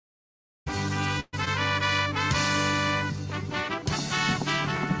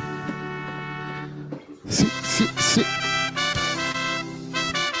Sí.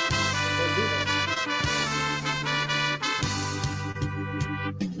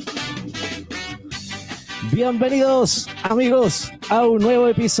 Bienvenidos, amigos, a un nuevo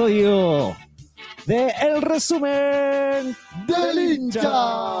episodio de El Resumen ¡Del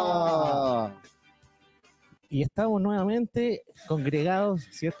hincha! Y estamos nuevamente congregados,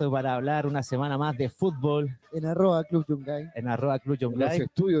 ¿cierto?, para hablar una semana más de fútbol. En @Club Yungay. En @Club Yungay. Los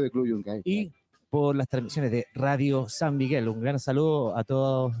estudios de Club Yungay. Y por las transmisiones de Radio San Miguel. Un gran saludo a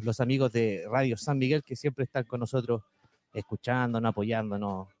todos los amigos de Radio San Miguel que siempre están con nosotros, escuchándonos,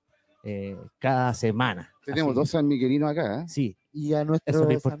 apoyándonos cada semana. Tenemos dos sanmiguelinos acá, ¿eh? Sí. Y a Eso es nuestros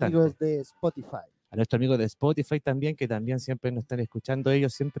lo importante. amigos de Spotify. A nuestros amigos de Spotify también, que también siempre nos están escuchando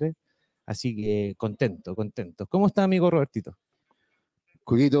ellos siempre. Así que contento. ¿Cómo está, amigo Robertito?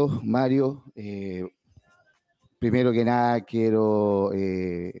 Cuquito, Mario, primero que nada quiero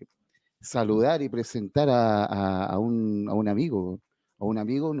saludar y presentar a un amigo,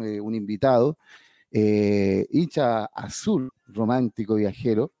 un invitado, hincha azul, romántico,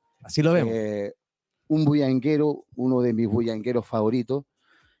 viajero. Así lo vemos. Un bullanguero, uno de mis bullangueros favoritos,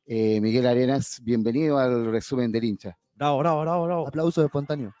 Miguel Arenas. Bienvenido al resumen del hincha. Bravo. Aplauso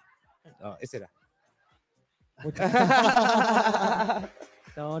espontáneo. No, ese era.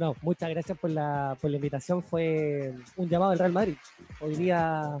 No, muchas gracias por la invitación. Fue un llamado del Real Madrid. Hoy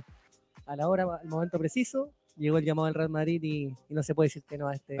día, a la hora, al momento preciso, llegó el llamado del Real Madrid y no se puede decir que no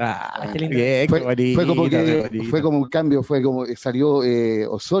a este lindo. Bien, Fue como un cambio, fue como salió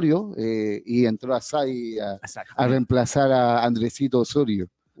Osorio y entró Asai a reemplazar a Andresito Osorio.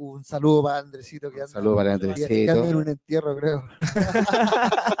 Un saludo para Andresito que anda. Saludo para Que Andresito. anda en un entierro, creo.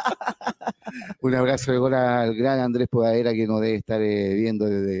 Un abrazo de gol al gran Andrés Podadera, que nos debe estar viendo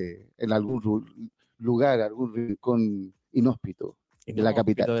en algún lugar, algún rincón inhóspito de la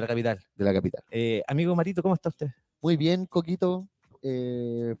capital. Amigo Marito, ¿cómo está usted? Muy bien, Coquito.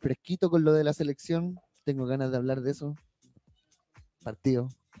 Fresquito con lo de la selección. Tengo ganas de hablar de eso. Partido.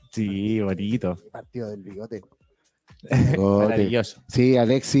 Sí, bonito. Partido del Bigote. Maravilloso. Sí,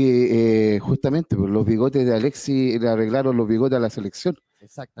 Alexi, justamente, pues, los bigotes de Alexi le arreglaron los bigotes a la selección.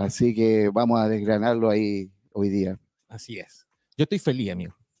 Exacto. Así que vamos a desgranarlo ahí hoy día. Así es. Yo estoy feliz,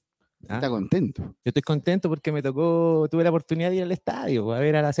 amigo. ¿Está contento? Yo estoy contento porque tuve la oportunidad de ir al estadio a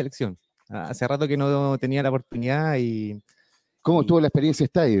ver a la selección. Hace rato que no tenía la oportunidad y... ¿Cómo estuvo la experiencia de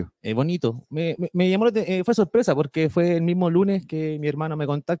estadio? Bonito. Me llamó, fue sorpresa porque fue el mismo lunes que mi hermano me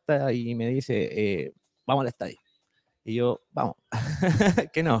contacta y me dice, vamos al estadio. Y yo, vamos,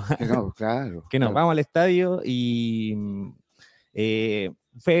 que no, Claro. Vamos al estadio y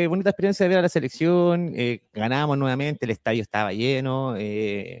fue bonita experiencia de ver a la selección, ganamos nuevamente, el estadio estaba lleno,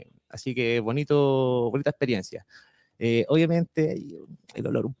 así que bonita experiencia. Obviamente el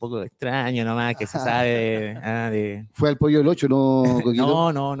olor un poco extraño nomás, que se sabe ¿Fue al Pollo del 8, no,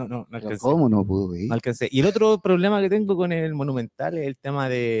 Coquito? No alcancé. ¿Cómo no pudo ir? No alcancé. Y el otro problema que tengo con el Monumental es el tema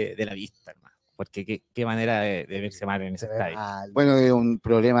de la vista, hermano. Porque qué manera de verse mal en ese estadio. Bueno, es un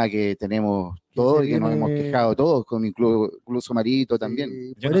problema que tenemos todos y que nos hemos quejado todos, con incluso Marito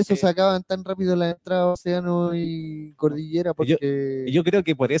también. Por eso se acaban tan rápido las entradas Océano y Cordillera, porque... Yo creo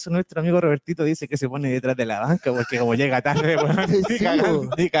que por eso nuestro amigo Robertito dice que se pone detrás de la banca, porque como llega tarde, bueno,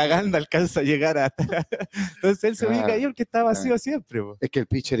 ni cagando alcanza a llegar hasta... Entonces él se ubica ahí porque está vacío siempre. Es que el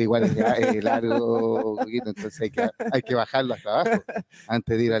pitcher igual es largo, poquito, entonces hay que bajarlo hasta abajo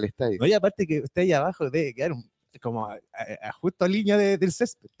antes de ir al estadio. Oye, aparte que usted ahí abajo debe quedar como a justo a línea del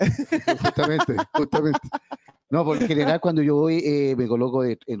césped. Justamente. No, por general cuando yo voy me coloco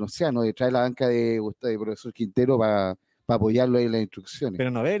en Océano, detrás de la banca de profesor Quintero para apoyarlo en las instrucciones. Pero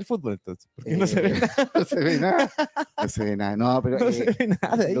no ve el fútbol entonces, porque no se ve nada. No se ve nada. No, pero no se ve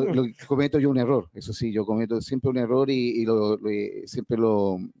nada ahí, lo cometo yo un error, eso sí, yo cometo siempre un error y siempre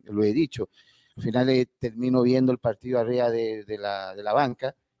lo he dicho. Al final termino viendo el partido arriba de la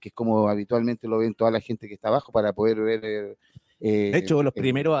banca, que es como habitualmente lo ven toda la gente que está abajo para poder ver. De hecho, los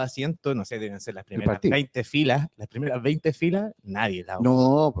primeros asientos, no sé, deben ser las primeras 20 filas, nadie la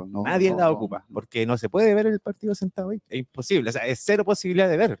ocupa. Nadie la ocupa, porque no se puede ver el partido sentado ahí, es imposible, o sea, es cero posibilidad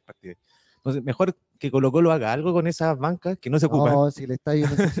de ver el partido. Entonces, mejor que Colo-Colo haga algo con esas bancas que no se ocupan. No, si el estadio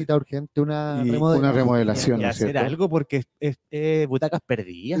necesita urgente una remodelación. Y hacer algo porque es butacas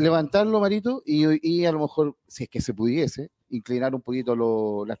perdidas. Levantarlo, Marito, y a lo mejor, si es que se pudiese, inclinar un poquito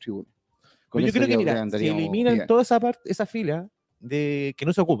las tribunas. Pero yo creo que, mira, si eliminan toda esa fila de que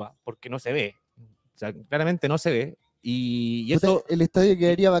no se ocupa, porque no se ve, o sea, claramente no se ve, y eso... El estadio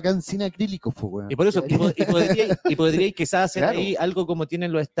quedaría bacán sin acrílicos, pues, weón. Y por eso, y podría quizás hacer ahí algo como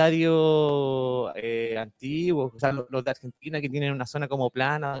tienen los estadios antiguos, o sea, los de Argentina que tienen una zona como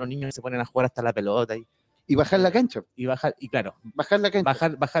plana, los niños se ponen a jugar hasta la pelota, Y bajar la cancha. Bajar la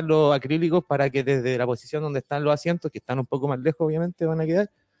cancha. Bajar los acrílicos para que desde la posición donde están los asientos, que están un poco más lejos, obviamente, van a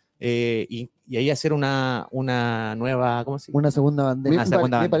quedar. Y ahí hacer una nueva, ¿cómo se llama? Una segunda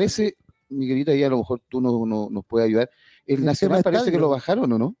bandera. Me parece, Miguelito, ahí a lo mejor tú nos puedes ayudar. El Nacional parece que lo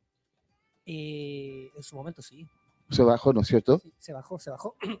bajaron, ¿o no? En su momento sí. Se bajó, ¿no es cierto? Sí, se bajó.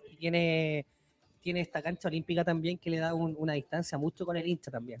 Tiene esta cancha olímpica también que le da una distancia mucho con el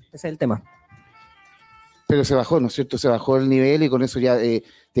hincha también. Ese es el tema. Pero se bajó, ¿no es cierto? Se bajó el nivel y con eso ya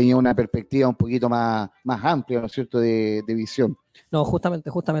tenía una perspectiva un poquito más amplia, ¿no es cierto?, de visión. No,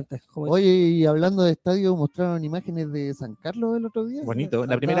 justamente. Oye, y hablando de estadio, mostraron imágenes de San Carlos el otro día. Bonito,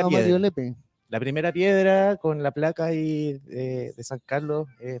 la primera piedra. La primera piedra con la placa ahí de San Carlos.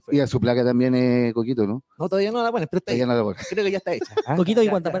 Y a su placa también, Coquito, ¿no? No, todavía no la ponen, pero está ahí. Creo que ya está hecha. Coquito, ¿y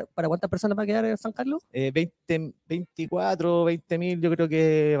para cuántas personas va a quedar en San Carlos? 24, 20.000, yo creo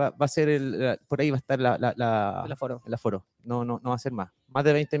que va a ser por ahí va a estar el aforo. No va a ser más. Más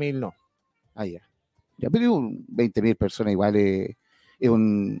de 20.000 no. Ya, pero 20.000 personas igual es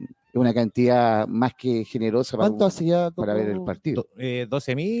una cantidad más que generosa para ver el partido.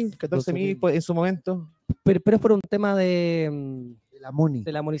 12.000, 14.000 pues, en su momento. Pero es por un tema de la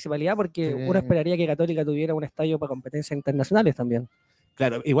municipalidad, porque uno esperaría que Católica tuviera un estadio para competencias internacionales también.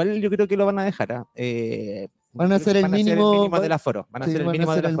 Claro, igual yo creo que lo van a dejar. Van a hacer el mínimo del aforo. Van a hacer el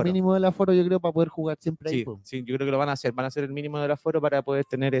mínimo del aforo, yo creo, para poder jugar siempre ahí. Sí, yo creo que lo van a hacer. Van a hacer el mínimo del aforo para poder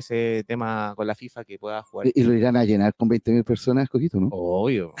tener ese tema con la FIFA que pueda jugar. ¿Y lo irán a llenar con 20.000 personas, Coquito, no?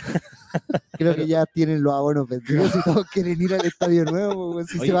 Obvio. Creo que ya tienen los abonos vendidos y todos quieren ir al estadio nuevo,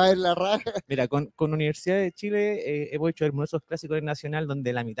 si se va a ver la raja. Mira, con Universidad de Chile hemos hecho hermosos clásicos en Nacional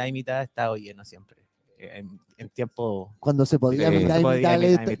donde la mitad y mitad ha estado lleno siempre. En tiempo cuando se podía mitad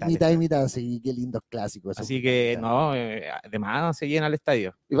y mitad, sí, qué lindos clásicos. Así que además se llena el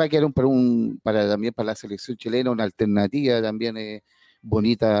estadio. Y va a quedar también para la selección chilena una alternativa también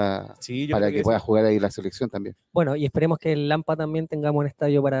bonita para que pueda jugar ahí la selección también. Bueno, y esperemos que en Lampa también tengamos un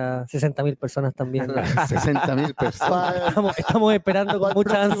estadio para 60.000 personas también. 60.000 personas. Estamos esperando con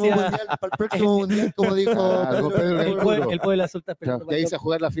mucha ansia. Para el próximo mundial, como dijo el pueblo azul está esperando. Que ahí se a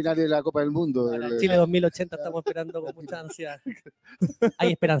jugar la final de la Copa del Mundo. Chile 2080 estamos esperando con mucha ansia.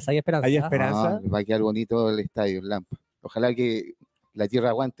 Hay esperanza. Va a quedar bonito el estadio en Lampa. Ojalá que la tierra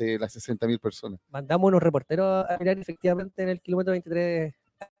aguante las 60.000 personas. Mandamos unos reporteros a mirar, efectivamente en el kilómetro 23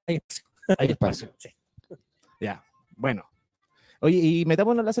 hay espacio. Sí. Ya, bueno. Oye, y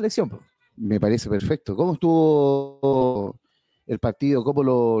metámonos en la selección. Me parece perfecto. ¿Cómo estuvo el partido? ¿Cómo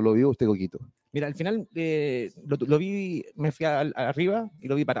lo vio usted, Coquito? Mira, al final lo vi, me fui arriba y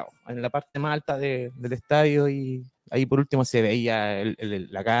lo vi parado, en la parte más alta del estadio, y ahí por último se veía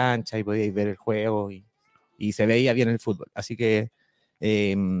la cancha y podíais ver el juego y se veía bien el fútbol. Así que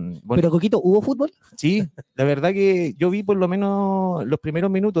bueno. Pero Coquito, ¿hubo fútbol? Sí, la verdad que yo vi por lo menos los primeros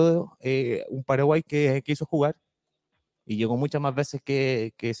minutos un Paraguay que quiso jugar y llegó muchas más veces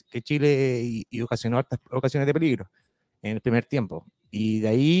que Chile y ocasionó hartas ocasiones de peligro en el primer tiempo. Y de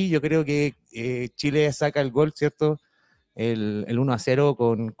ahí yo creo que Chile saca el gol, ¿cierto? El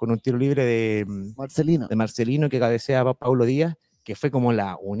 1-0 con un tiro libre de Marcelino que cabecea a Paulo Díaz, que fue como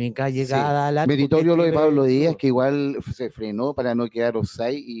la única llegada al arco. Meritorio lo de Pablo Díaz, que igual se frenó para no quedar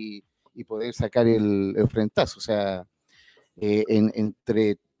offside y poder sacar el frentazo. O sea,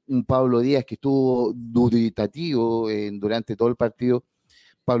 entre un Pablo Díaz que estuvo dubitativo durante todo el partido,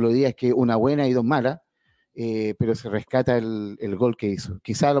 Pablo Díaz que una buena y dos malas, pero se rescata el gol que hizo.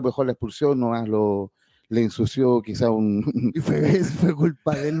 Quizá a lo mejor la expulsión nomás le ensució quizá y fue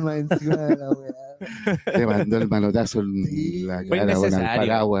culpa de él más encima de la weá. Le mandó el manotazo en la cara con el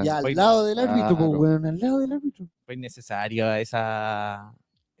paraguas. Y al lado del árbitro, pues bueno, al lado del árbitro. Fue innecesario ese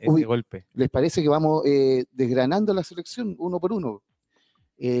golpe. ¿Les parece que vamos desgranando la selección uno por uno?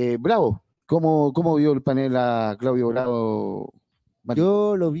 Bravo, ¿cómo vio el panel a Claudio Bravo?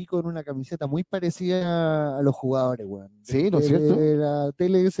 Yo lo vi con una camiseta muy parecida a los jugadores, weón. Sí, ¿no es cierto? De la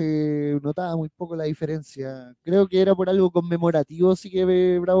tele se notaba muy poco la diferencia. Creo que era por algo conmemorativo, sí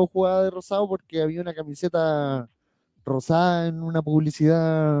que Bravo jugaba de rosado, porque había una camiseta rosada en una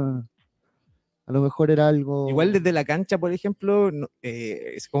publicidad. A lo mejor era algo... Igual desde la cancha, por ejemplo,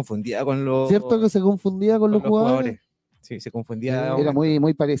 se confundía con los... ¿Cierto que se confundía con los jugadores? Sí, se confundía. Era muy,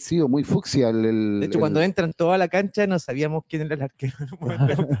 muy parecido, muy fucsia. De hecho, cuando entran toda la cancha no sabíamos quién era el arquero.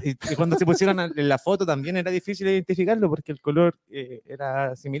 Y cuando se pusieron en la foto también era difícil identificarlo porque el color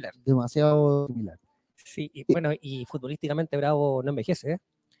era similar. Demasiado similar. Sí, y bueno, y futbolísticamente Bravo no envejece, ¿eh?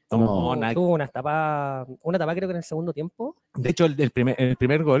 Tuvo una etapa creo que en el segundo tiempo. De hecho, el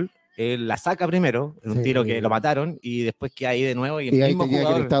primer gol él la saca primero, en un tiro que lo mataron, y después queda ahí de nuevo. Y ahí tenía que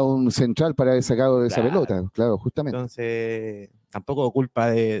haber estado un central para haber sacado de esa pelota, claro, justamente. Entonces, tampoco culpa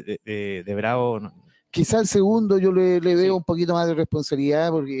de Bravo. No. Quizá el segundo yo le veo un poquito más de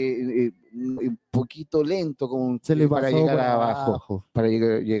responsabilidad porque un poquito lento como para llegar abajo. Para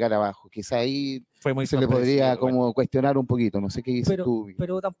llegar abajo. Quizá ahí fue muy se le podría como cuestionar un poquito. No sé qué dices tú.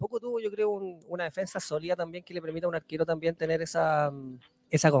 Pero tampoco tuvo, yo creo, una defensa sólida también que le permita a un arquero también tener esa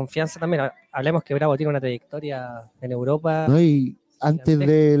confianza también. Hablemos que Bravo tiene una trayectoria en Europa. No, y antes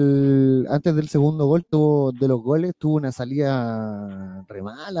del segundo gol de los goles tuvo una salida re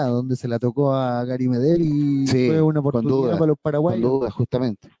mala donde se la tocó a Gary Medel y fue una oportunidad para los paraguayos. Con duda,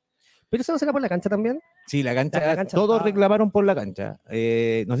 justamente. ¿Pero eso no será por la cancha también? Sí, la cancha todos reclamaron por la cancha.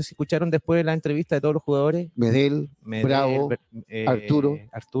 No sé si escucharon después la entrevista de todos los jugadores. Medel, Bravo,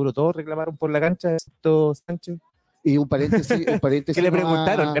 Arturo, todos reclamaron por la cancha, excepto Sánchez. Y un paréntesis. Que le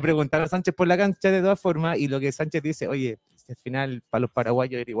preguntaron a Sánchez por la cancha de todas formas, y lo que Sánchez dice, oye, al final para los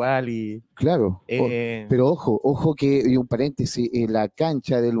paraguayos era igual. Y claro, pero ojo que, y un paréntesis, la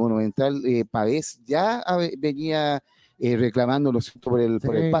cancha del Monumental, Pavés ya venía reclamando por el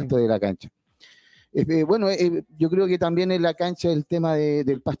pasto de la cancha. Bueno, yo creo que también en la cancha el tema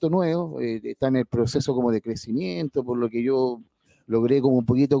del pasto nuevo está en el proceso como de crecimiento, por lo que yo logré como un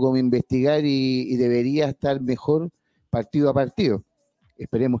poquito como investigar y debería estar mejor partido a partido.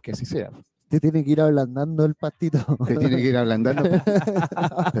 Esperemos que así sea. Te tiene que ir ablandando el pastito. Te tiene que ir ablandando.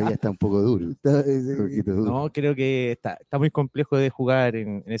 Todavía está un poco duro. No, creo que está muy complejo de jugar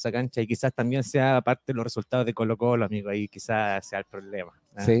en esa cancha y quizás también sea parte de los resultados de Colo-Colo, amigo. Ahí quizás sea el problema.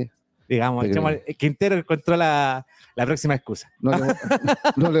 Sí. Digamos, Quintero encontró la próxima excusa.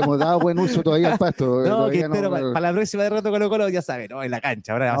 No le hemos dado buen uso todavía al pasto. No, Quintero, para la próxima derrota Colo-Colo ya sabe, no, en la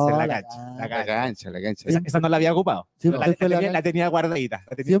cancha, ahora va a ser la cancha. Esa no la había ocupado. La tenía guardadita.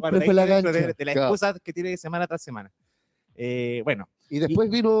 Siempre fue la cancha. De las excusas que tiene semana tras semana. Bueno. Y después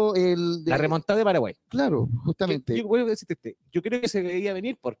vino la remontada de Paraguay. Claro, justamente. Yo creo que se veía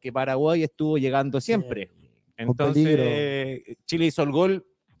venir porque Paraguay estuvo llegando siempre. Entonces, Chile hizo el gol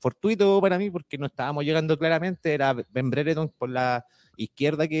fortuito para mí porque no estábamos llegando claramente. Era Ben Brereton por la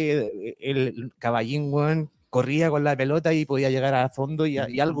izquierda que el Caballín, weón, corría con la pelota y podía llegar a fondo y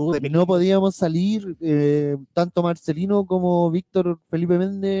algo de peligro. No podíamos salir, tanto Marcelino como Víctor Felipe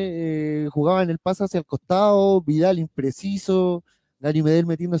Méndez jugaban el pase hacia el costado, Vidal impreciso, Gary Medel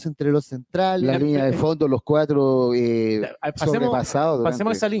metiéndose entre los centrales. La línea de fondo, los cuatro sobrepasados.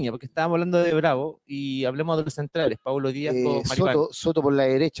 Pasemos esa línea, porque estábamos hablando de Bravo y hablemos de los centrales. Paulo Díaz con Maripán. Soto por la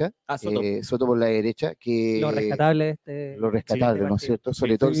derecha. Soto por la derecha. Lo rescatable. ¿No es cierto?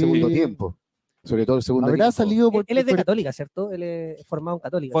 Sobre todo el segundo tiempo. Habrá salido porque él es de Católica, ¿cierto? Él es formado en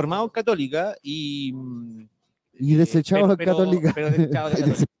Católica. Formado en Católica y desechado en Católica. Pero desechado de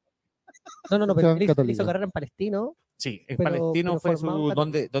Católica. No, pero él hizo carrera en Palestino. Sí, en Palestino fue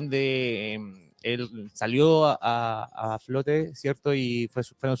donde él salió a flote, ¿cierto? Y fue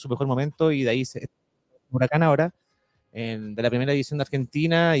su mejor momento, y de ahí Huracán ahora, de la primera división de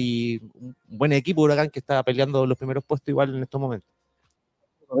Argentina, y un buen equipo Huracán que está peleando los primeros puestos igual en estos momentos.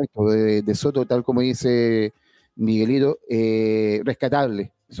 Correcto, de Soto, tal como dice Miguelito,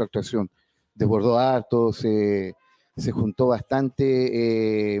 rescatable su actuación. Desbordó harto, se juntó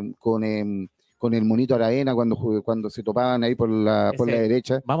bastante con el Monito Aravena cuando se topaban ahí por la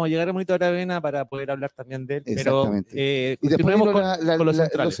derecha. Vamos a llegar al Monito Aravena para poder hablar también de él. Exactamente. Pero, y después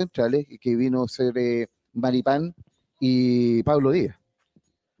vino los centrales, que vino a ser Maripán y Pablo Díaz.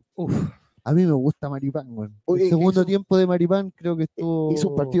 A mí me gusta Maripán, güey. El segundo tiempo de Maripán creo que hizo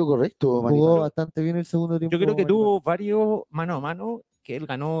un partido correcto. Maripán. Jugó bastante bien el segundo tiempo. Yo creo que tuvo varios mano a mano que él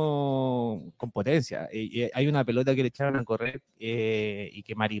ganó con potencia. Hay una pelota que le echaron a correr y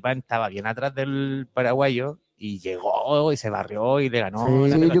que Maripán estaba bien atrás del paraguayo y llegó y se barrió y le ganó.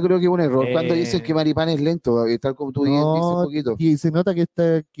 Sí, yo creo que es un error cuando dicen que Maripán es lento, tal como tú dices un poquito. Y se nota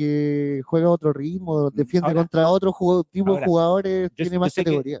que juega a otro ritmo, defiende contra otros tipo de jugadores, tiene más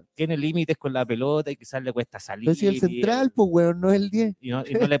categoría. Tiene límites con la pelota y quizás le cuesta salir. Pero si el central, pues weón, no es el 10. Y no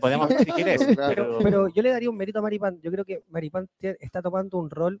le podemos exigir eso. Pero yo le daría un mérito a Maripán. Yo creo que Maripán está tomando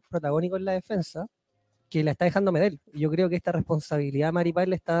un rol protagónico en la defensa que la está dejando Medel. Yo creo que esta responsabilidad a Maripán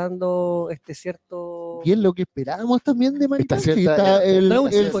le está dando cierto... Y es lo que esperábamos también de Maripán. Está el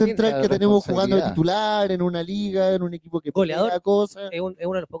central que tenemos jugando de titular en una liga, en un equipo que goleador, cosas. Es uno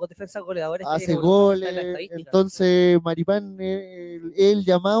de los pocos defensas goleadores. Hace goles. Entonces Maripán el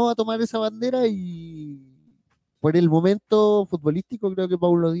llamado a tomar esa bandera y por el momento futbolístico, creo que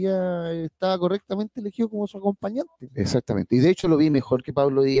Paulo Díaz está correctamente elegido como su acompañante. Exactamente. Y de hecho lo vi mejor que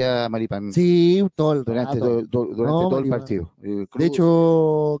Pablo Díaz, Maripán. Sí, todo el durante rato. todo el partido. De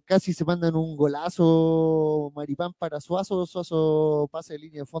hecho, casi se mandan un golazo Maripán para Suazo. Suazo pasa de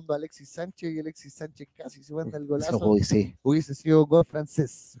línea de fondo a Alexis Sánchez y Alexis Sánchez casi se manda el golazo. Sí. Hubiese sido gol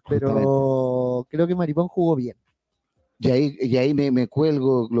francés, pero creo que Maripán jugó bien. Y ahí me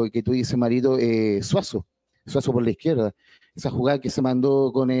cuelgo lo que tú dices, Marito, Suazo por la izquierda. Esa jugada que se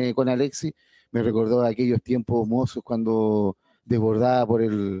mandó con Alexis me recordó a aquellos tiempos mozos cuando desbordaba por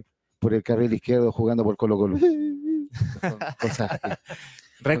el carril izquierdo jugando por Colo-Colo. Cosas que...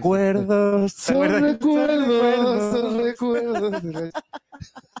 Recuerdos. Son recuerdos.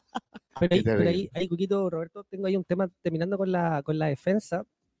 Pero ahí, Cuquito, Roberto, tengo ahí un tema terminando con la defensa.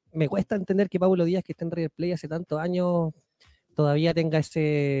 Me cuesta entender que Paulo Díaz, que está en River Plate hace tantos años, todavía tenga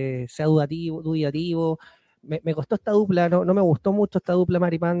sea dudativo. Me costó esta dupla, no me gustó mucho esta dupla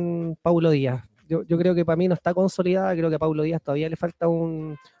Maripán-Paulo Díaz. Yo creo que para mí no está consolidada, creo que a Paulo Díaz todavía le falta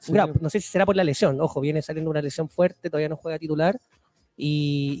un grab. No sé si será por la lesión, ojo, viene saliendo una lesión fuerte, todavía no juega titular,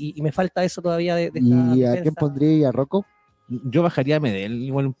 y me falta eso todavía de esta ¿Y defensa. a quién pondría? ¿A Rocco? Yo bajaría a Medel,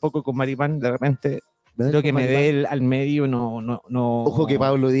 igual un poco con Maripán, de repente. Creo que Medel al medio no. Ojo que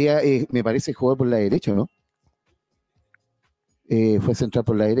Pablo Díaz me parece jugó por la derecha, ¿no? Fue central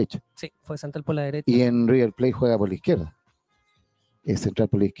por la derecha. Sí, fue central por la derecha. Y en River Plate juega por la izquierda. Es central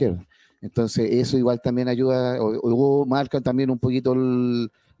por la izquierda. Entonces eso igual también ayuda, o marca también un poquito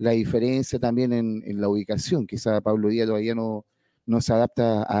la diferencia también en la ubicación. Quizá Pablo Díaz todavía no se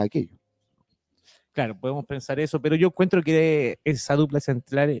adapta a aquello. Claro, podemos pensar eso, pero yo encuentro que esa dupla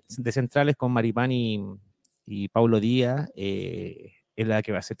de centrales con Maripán y Paulo Díaz es la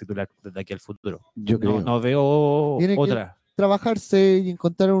que va a ser titular de aquí al futuro. Yo creo. No veo Tiene otra. Trabajarse y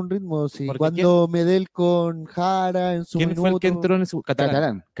encontrar un ritmo. Sí. Cuando Medel con Jara en su ¿Quién minuto. fue el que entró en su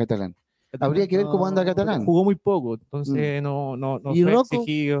Catalán. Habría que ver cómo anda Catalán. Jugó muy poco, entonces no ¿Y fue Rocco?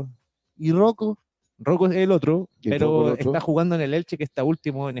 exigido. ¿Y Rocco? Rocco es el otro, pero el otro. está jugando en el Elche, que está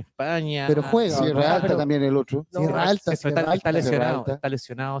último en España. Pero juega. Sierra Alta también el otro. Está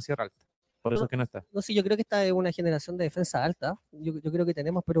lesionado Sierra Alta. Por eso es que no está. No, sí, yo creo que esta es una generación de defensa alta. Yo creo que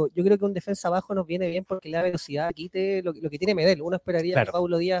tenemos, pero yo creo que un defensa bajo nos viene bien porque le da velocidad, quite lo que tiene Medel. Uno esperaría que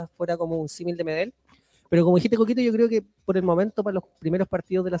Paulo Díaz fuera como un símil de Medel. Pero como dijiste, Coquito, yo creo que por el momento, para los primeros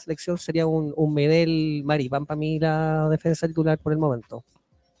partidos de la selección, sería un Medel Maripán para mí la defensa titular por el momento.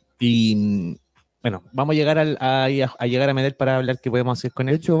 Y bueno, vamos a llegar a llegar a Medel para hablar qué podemos hacer con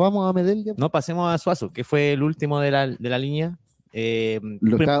él. De hecho, vamos a Medel ya. No, pasemos a Suazo, que fue el último de la línea.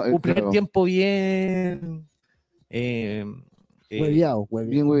 Un primer tiempo bien hueviado.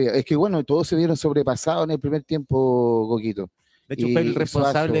 Bien hueviado. Es que bueno, todos se vieron sobrepasados en el primer tiempo, Coquito. De hecho, fue el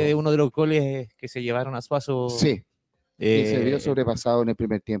responsable de uno de los goles que se llevaron a Suazo. Sí, se vio sobrepasado en el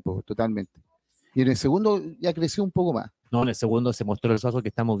primer tiempo, totalmente. Y en el segundo ya creció un poco más. No, en el segundo se mostró el Suazo que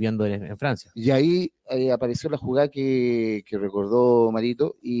estamos viendo en Francia. Y ahí apareció la jugada que recordó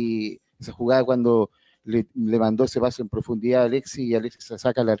Marito, y esa jugada cuando le mandó ese paso en profundidad a Alexis, y Alexis se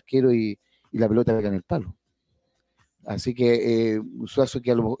saca al arquero y la pelota pega en el palo. Así que un Suazo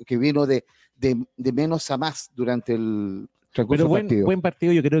que vino de menos a más durante el transcurso del partido. Buen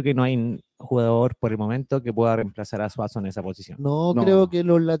partido. Yo creo que no hay jugador por el momento que pueda reemplazar a Suazo en esa posición. No, creo que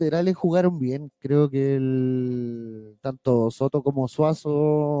los laterales jugaron bien. Creo que tanto Soto como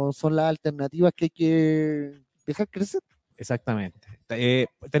Suazo son las alternativas que hay que dejar crecer. Exactamente.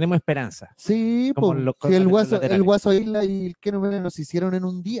 Tenemos esperanza. Sí, que el Guaso Isla y el que no nos hicieron en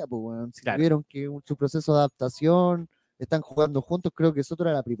un día, pues, bueno. Si tuvieron que su proceso de adaptación, están jugando juntos. Creo que Soto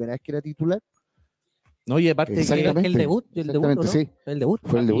era la primera vez que era titular. No, y aparte el debut, ¿no? Sí. El debut.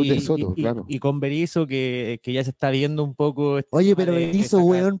 Fue el debut de Soto, claro. Y con Berizzo, que ya se está viendo un poco. Oye, pero Berizzo,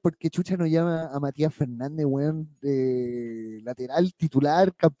 weón, porque chucha no llama a Matías Fernández, weón, de lateral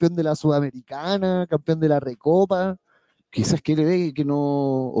titular, campeón de la Sudamericana, campeón de la Recopa. Quizás que le dé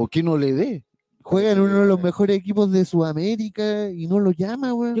o que no le dé. Juega en uno de los mejores equipos de Sudamérica y no lo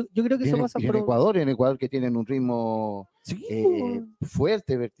llama, weón. Yo creo que eso pasa por en Ecuador que tienen un ritmo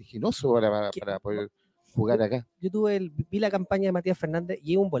fuerte, vertiginoso para poder jugar acá. Yo vi la campaña de Matías Fernández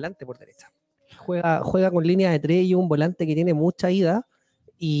y es un volante por derecha. Juega con línea de 3 y un volante que tiene mucha ida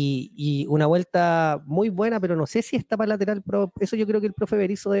y una vuelta muy buena, pero no sé si está para lateral. Pero eso yo creo que el profe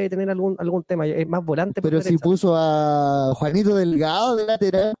Berizzo debe tener algún tema. Es más volante por pero derecha. Si puso a Juanito Delgado de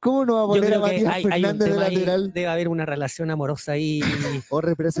lateral, ¿cómo no va a poner a Matías Fernández de lateral? Debe haber una relación amorosa ahí. O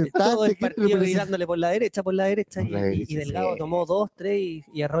representante. Todo el partido gritándole por la derecha. Y Delgado tomó 2, 3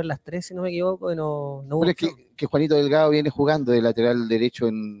 y erró en las 3, si no me equivoco. No pero es que Juanito Delgado viene jugando de lateral derecho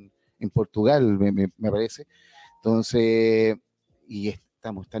en Portugal, me parece. Entonces, y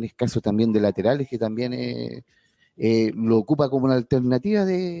estamos tan escasos también de laterales que también lo ocupa como una alternativa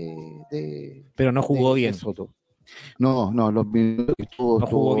pero no jugó bien. Soto. No, los minutos que no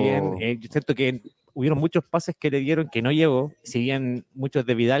jugó bien. Yo siento que hubieron muchos pases que le dieron que no llegó, si bien muchos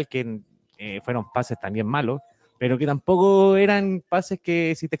de Vidal que fueron pases también malos, pero que tampoco eran pases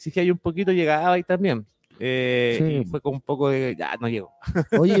que si te exigía un poquito llegaba y también. Sí. Y fue con un poco de, ya, no llegó.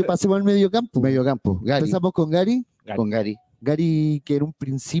 Oye, pasemos al medio campo. Gary. Empezamos con Gary. Con Gary. Gary, que en un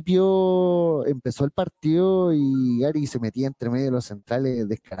principio empezó el partido y Gary se metía entre medio de los centrales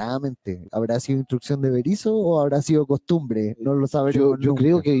descaradamente. ¿Habrá sido instrucción de Berizzo o habrá sido costumbre? No lo sabremos. Yo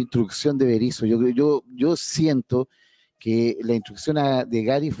creo que instrucción de Berizzo. Yo siento que la instrucción de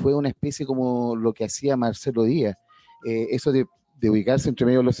Gary fue una especie como lo que hacía Marcelo Díaz. Eso de ubicarse entre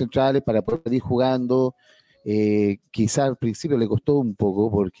medio de los centrales para poder ir jugando. Quizá al principio le costó un poco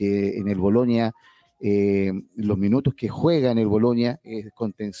porque en el Bologna los minutos que juega en el Bologna es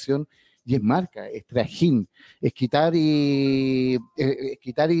contención y es marca, es trajín, es quitar y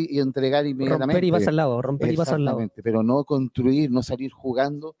entregar inmediatamente. Romper y vas al lado, pero no construir, no salir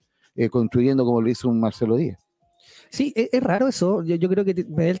jugando, construyendo como lo hizo un Marcelo Díaz. Sí, es raro eso. Yo creo que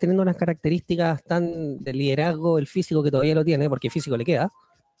Medel, teniendo unas características tan de liderazgo, el físico que todavía lo tiene, porque físico le queda,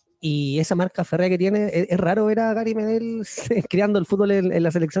 y esa marca férrea que tiene, es raro ver a Gary Medel creando el fútbol en la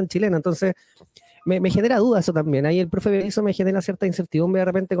selección chilena. Entonces, me genera duda eso también. Ahí el profe Berizzo me genera cierta incertidumbre de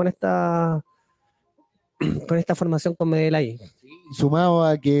repente con esta formación con Medel ahí. Sumado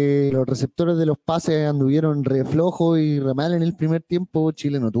a que los receptores de los pases anduvieron re flojo y re mal en el primer tiempo,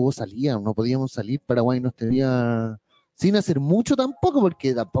 Chile no tuvo salida, no podíamos salir, Paraguay nos tenía sin hacer mucho tampoco,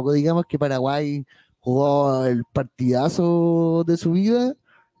 porque tampoco digamos que Paraguay jugó el partidazo de su vida,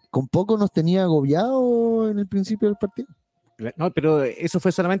 con poco nos tenía agobiado en el principio del partido. No, pero eso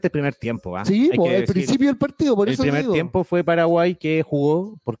fue solamente el primer tiempo. Sí, el principio del partido, por eso el primer tiempo fue Paraguay que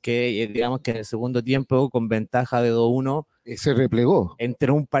jugó, porque digamos que en el segundo tiempo, con ventaja de 2-1, se replegó.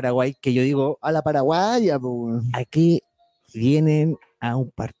 Entró un Paraguay que yo digo, a la paraguaya, pues. Aquí vienen a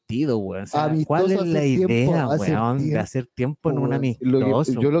un partido, weón. O sea, ¿cuál es la idea, weón, de hacer tiempo en un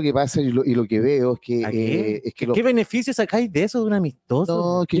amistoso? Yo lo que pasa y lo que veo es que... ¿Qué beneficios sacáis de eso de un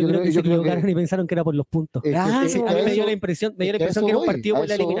amistoso? No, que yo creo que se equivocaron y pensaron que era por los puntos. A mí me dio la impresión que era un partido por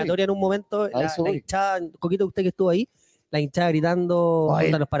la eliminatoria en un momento. La hinchada, Coquito, usted que estuvo ahí, la hinchada gritando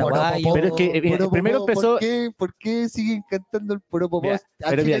contra los paraguayos. Pero es que primero empezó... ¿Por qué siguen cantando el Poropopó?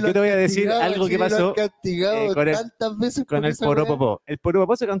 Pero mira, yo te voy a decir algo que pasó tantas veces con el Poropopó. El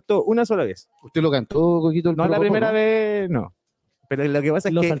Poropopó se cantó una sola vez. ¿Usted lo cantó, Coquito? No, la primera vez no. Pero lo que pasa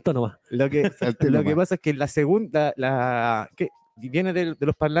es que... Lo saltó nomás. Lo que pasa es que la segunda, que viene de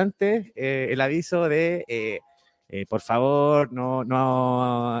los parlantes, el aviso de... por favor,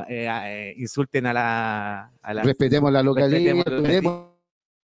 no insulten a la... Respetemos la localidad,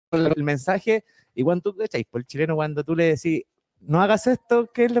 el mensaje. Y cuando tú, ¿cachai? Por el chileno, cuando tú le decís, no hagas esto,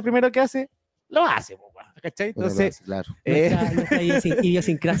 ¿qué es lo primero que hace? Lo hace, ¿cachai? Entonces, claro. Nuestra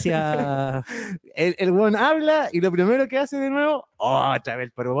idiosincrasia. El buen habla y lo primero que hace de nuevo, otra vez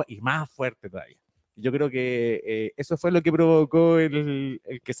el Poropó, y más fuerte todavía. Yo creo que eso fue lo que provocó el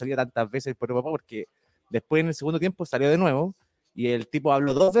que salía tantas veces el Poropó, porque después en el segundo tiempo salió de nuevo y el tipo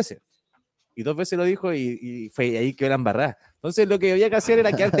habló 2 veces. Y 2 veces lo dijo y fue ahí que la embarrada. Entonces lo que había que hacer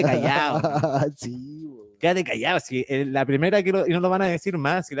era quedarte callado. Sí, quédate callado. Si la primera y no lo van a decir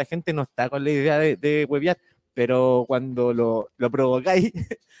más, si la gente no está con la idea de huevear, pero cuando lo provocáis,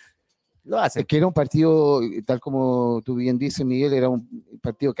 lo hacen. Es que era un partido, tal como tú bien dices, Miguel, era un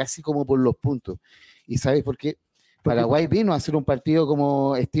partido casi como por los puntos. ¿Y sabes por qué? Paraguay vino a hacer un partido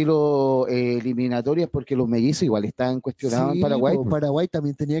como estilo eliminatorias porque los mellizos igual estaban cuestionados en Paraguay. Paraguay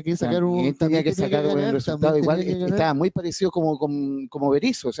también tenía que sacar un resultado igual, estaba muy parecido como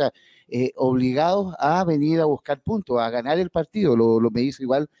Berizzo, o sea, obligados a venir a buscar puntos, a ganar el partido. Los mellizos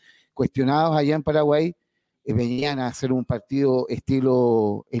igual cuestionados allá en Paraguay venían a hacer un partido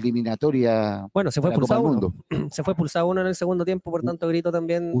estilo eliminatoria. Bueno, se fue pulsado uno. Se fue pulsado uno en el segundo tiempo, por tanto grito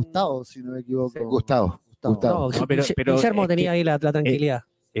también. Gustavo, si no me equivoco. Sí. Gustavo. No, pero Guillermo tenía ahí la tranquilidad.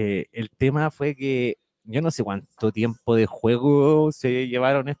 El tema fue que yo no sé cuánto tiempo de juego se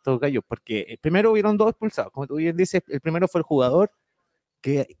llevaron estos gallos, porque primero hubieron 2 expulsados, como tú bien dices. El primero fue el jugador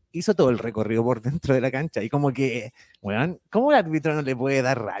que hizo todo el recorrido por dentro de la cancha y como que, weón, ¿cómo el árbitro no le puede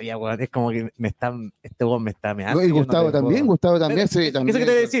dar rabia, weón? Es como que este weón me está meando. Y Gustavo también. Sí, también. Eso que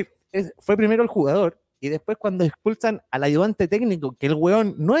te voy a decir, fue primero el jugador y después cuando expulsan al ayudante técnico, que el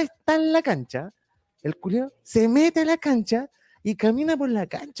weón no está en la cancha, el culiao se mete a la cancha y camina por la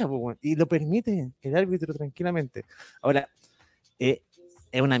cancha, y lo permite el árbitro tranquilamente. Ahora,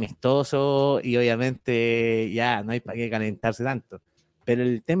 es un amistoso y obviamente ya no hay para qué calentarse tanto. Pero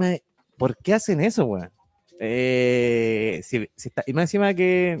el tema es, ¿por qué hacen eso, weón? Y más encima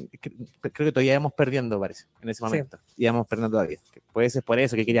que creo que todavía íbamos perdiendo, parece, en ese momento. Sí. Íbamos perdiendo todavía. Puede ser por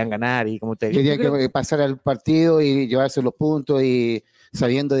eso que querían ganar y como ustedes querían que pasar al partido y llevarse los puntos y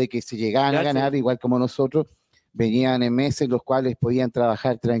sabiendo de que si llegaban a ganar, igual como nosotros, venían en meses los cuales podían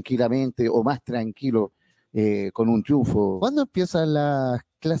trabajar tranquilamente o más tranquilos con un triunfo. ¿Cuándo empiezan las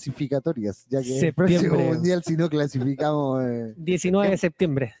clasificatorias? Ya que el próximo mundial, si no clasificamos... 19 de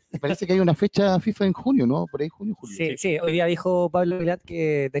septiembre. Me parece que hay una fecha FIFA en junio, ¿no? Por ahí junio. Sí. Hoy día dijo Pablo Vilat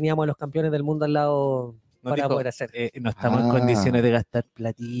que teníamos a los campeones del mundo al lado para poder hacer. No estamos en condiciones de gastar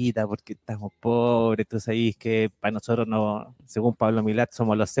platita porque estamos pobres. Tú sabes que para nosotros, no, según Pablo Vilat,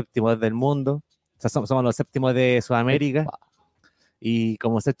 somos los séptimos del mundo. O sea, somos los séptimos de Sudamérica. Y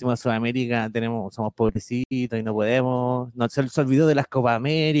como séptimo de Sudamérica somos pobrecitos y no podemos. No, se olvidó de las Copas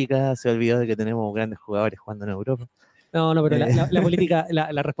América, se olvidó de que tenemos grandes jugadores jugando en Europa. No, pero la política,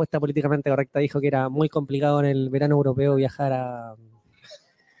 la respuesta políticamente correcta dijo que era muy complicado en el verano europeo viajar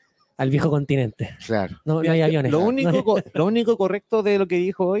al viejo continente. Claro. No hay aviones. Lo único correcto de lo que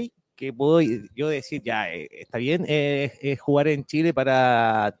dijo hoy, que puedo yo decir, ya está bien, es jugar en Chile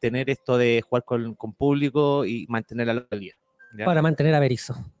para tener esto de jugar con público y mantener la localidad. ¿Ya? Para mantener a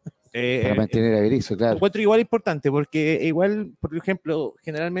Berizzo. Para mantener a Berizzo, claro. Lo encuentro igual importante, porque igual, por ejemplo,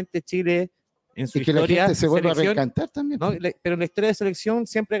 generalmente Chile en su historia... que la gente se vuelva a reencantar también. ¿no? Pero en la historia de selección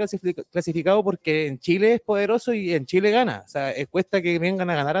siempre ha clasificado porque en Chile es poderoso y en Chile gana. O sea, cuesta que vengan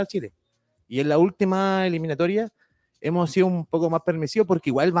a ganar a Chile. Y en la última eliminatoria hemos sido un poco más permisivos porque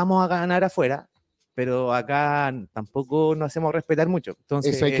igual vamos a ganar afuera, pero acá tampoco nos hacemos respetar mucho.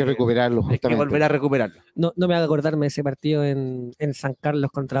 Entonces, eso hay que recuperarlo. Hay que volver a recuperarlo. No me haga acordarme de ese partido en San Carlos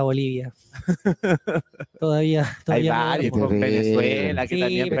contra Bolivia. todavía hay varios, con Venezuela, que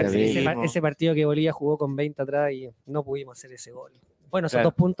sí, también ese partido que Bolivia jugó con 20 atrás y no pudimos hacer ese gol. Bueno, esos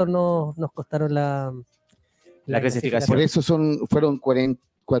 2 puntos nos costaron la clasificación. Por eso fueron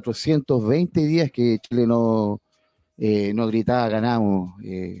 420 días que Chile no gritaba, ganamos.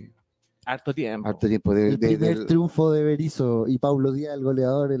 Harto tiempo. El primer triunfo de Berizzo y Paulo Díaz, el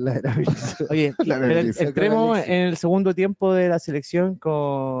goleador en la era Berizzo. Oye, entremos en el segundo tiempo de la selección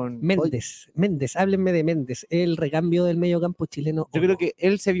con Méndez, háblenme de Méndez, el recambio del medio campo chileno. Yo creo que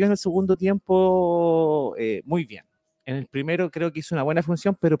él se vio en el segundo tiempo muy bien. En el primero creo que hizo una buena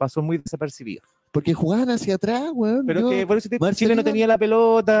función, pero pasó muy desapercibido. Porque jugaban hacia atrás, weón. Pero que por eso Chile no tenía la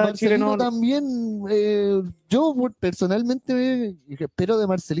pelota. Marcelino también. Yo personalmente espero de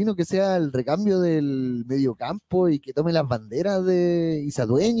Marcelino que sea el recambio del mediocampo y que tome las banderas y se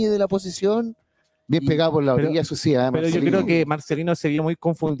adueñe de la posición. Bien pegado por la orilla, eso sí. Pero yo creo que Marcelino se vio muy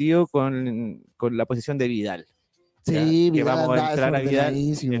confundido con la posición de Vidal. Sí, que vamos a entrar a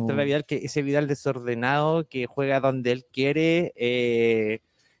Vidal, que ese Vidal desordenado que juega donde él quiere,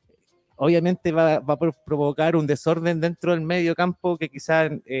 obviamente va a provocar un desorden dentro del medio campo que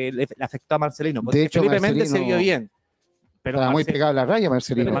quizás le afectó a Marcelino, porque de hecho, Felipe Méndez se vio bien, pero estaba muy pegado a la raya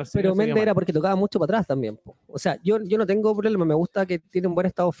Marcelino. Pero Méndez era porque tocaba mucho para atrás también, po. O sea, yo no tengo problema, me gusta que tiene un buen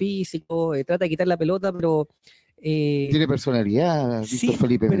estado físico, trata de quitar la pelota, pero tiene personalidad, sí, Víctor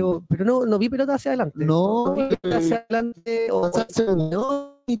Felipe. Pero no vi pelota hacia adelante. No vi pelota hacia adelante.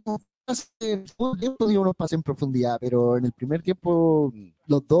 Hace el segundo tiempo dio unos pases en profundidad, pero en el primer tiempo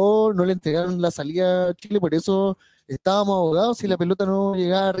los dos no le entregaron la salida a Chile, por eso estábamos ahogados si la pelota no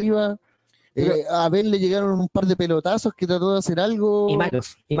llegaba arriba. A Ben le llegaron un par de pelotazos que trató de hacer algo. Y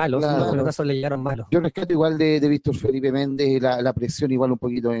malos. Claro. Los pelotazos le llegaron malos. Yo rescato igual de Víctor Felipe Méndez la presión igual un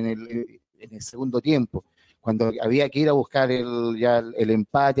poquito en el segundo tiempo. Cuando había que ir a buscar el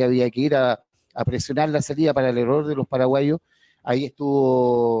empate, había que ir a presionar la salida para el error de los paraguayos, ahí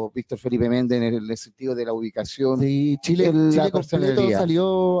estuvo Víctor Felipe Méndez en el sentido de la ubicación. Sí, Chile completo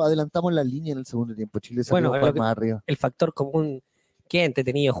salió, adelantamos la línea en el segundo tiempo, Chile salió más arriba. El factor común, qué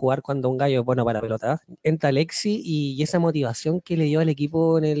entretenido jugar cuando un gallo es bueno para pelota. Entra Alexi y esa motivación que le dio al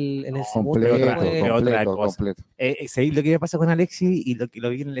equipo en el segundo completo. Lo que me pasa con Alexi y lo que lo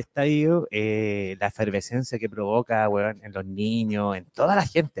vi en el estadio, la efervescencia que provoca, weón, en los niños, en toda la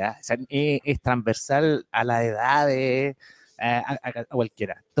gente, o sea, es transversal a las edades, a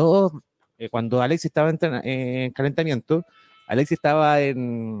cualquiera. Todos, cuando Alexi estaba en calentamiento, Alexi estaba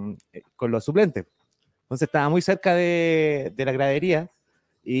con los suplentes. Entonces estaba muy cerca de la gradería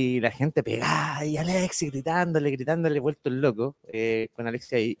y la gente pegada y Alexis gritándole, vuelto el loco con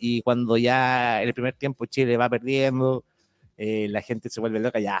Alexis ahí. Y cuando ya en el primer tiempo Chile va perdiendo, la gente se vuelve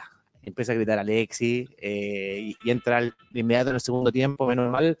loca, ya empieza a gritar Alexis y entra de inmediato en el segundo tiempo, menos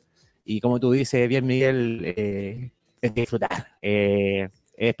mal. Y como tú dices bien, Miguel, es disfrutar.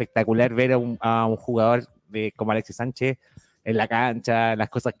 espectacular ver a un jugador como Alexis Sánchez en la cancha, las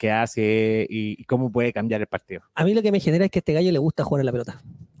cosas que hace y cómo puede cambiar el partido. A mí lo que me genera es que a este gallo le gusta jugar a la pelota.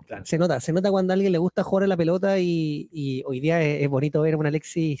 Claro. Se nota cuando a alguien le gusta jugar a la pelota y hoy día es bonito ver a un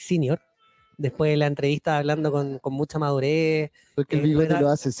Alexis senior después de la entrevista hablando con mucha madurez. Porque el bigote lo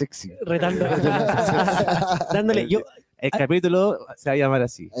hace sexy. Retando. Dándole. El capítulo se va a llamar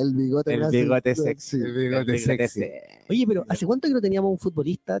así. El bigote sexy. El bigote sexy. Oye, pero ¿hace cuánto que no teníamos un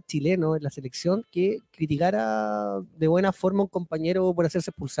futbolista chileno en la selección que criticara de buena forma a un compañero por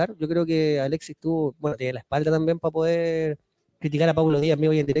hacerse expulsar? Yo creo que Alexis tiene la espalda también para poder criticar a Paulo Díaz en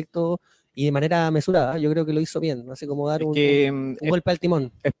vivo y en directo y de manera mesurada. Yo creo que lo hizo bien, así como dar un golpe al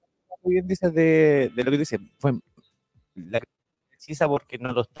timón. Muy bien dices de lo que dices. Fue la precisa porque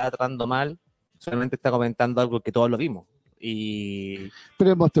no lo está tratando mal, solamente está comentando algo que todos lo vimos. Pero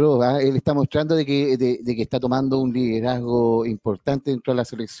él mostró, él está mostrando de que está tomando un liderazgo importante dentro de la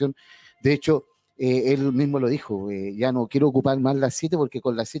selección. De hecho, él mismo lo dijo, ya no quiero ocupar más las 7 porque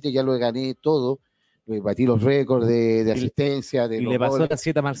con las 7 ya lo gané todo, batí los récords de asistencia. Y le pasó la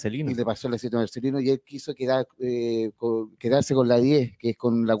 7 a Marcelino. Y le pasó la 7 a Marcelino y él quiso quedarse con la 10, que es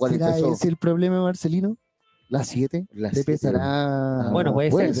con la cual empezó. ¿Será ese el problema de Marcelino? ¿La 7? ¿Le pesará? Bueno,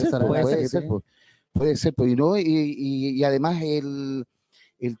 puede ser. Puede ser, pues, ¿no? Y además el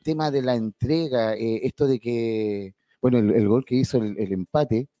tema de la entrega, esto de que, bueno, el gol que hizo el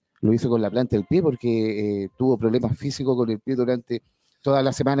empate, lo hizo con la planta del pie porque tuvo problemas físicos con el pie durante toda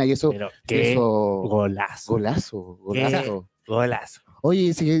la semana y eso... Pero qué golazo. Golazo.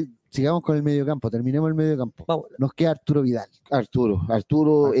 Oye, sigamos con el mediocampo, terminemos el mediocampo. Nos queda Arturo Vidal. Arturo.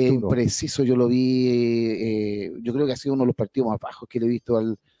 Preciso, yo lo vi, yo creo que ha sido uno de los partidos más bajos que le he visto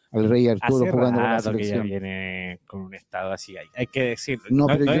al Rey Arturo jugando con la selección. Que ya viene con un estado así, hay que decirlo. No,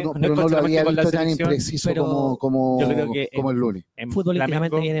 pero no lo había visto tan impreciso como el lunes.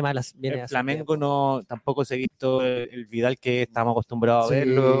 Futbolísticamente viene malas. En Flamengo tampoco se ha visto el Vidal que estamos acostumbrados a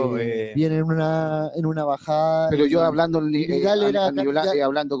verlo. Viene en una bajada. Pero yo hablando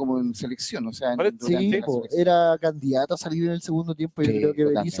hablando como en selección, o sea, era candidato a salir en el segundo tiempo. Yo creo que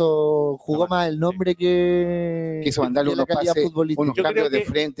Berizzo jugó más el nombre que quiso mandarle unos cambios de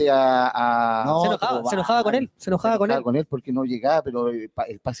frente. Se enojaba con él porque no llegaba, pero el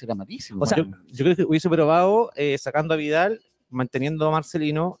pase era malísimo. O sea, yo creo que hubiese probado sacando a Vidal, manteniendo a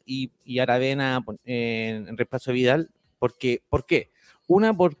Marcelino y Aravena en reemplazo de Vidal. ¿Por qué? Porque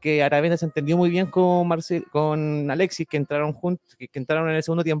Aravena se entendió muy bien con Alexis, que entraron juntos, que entraron en el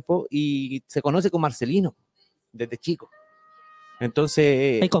segundo tiempo y se conoce con Marcelino desde chico.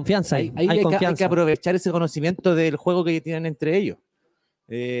 Entonces hay confianza, hay que aprovechar ese conocimiento del juego que tienen entre ellos.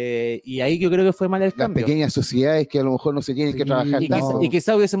 Y ahí yo creo que fue mal el cambio. Las pequeñas sociedades que a lo mejor no se tienen que trabajar. Y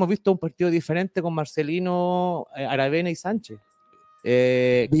quizás hubiésemos visto un partido diferente con Marcelino, Aravena y Sánchez.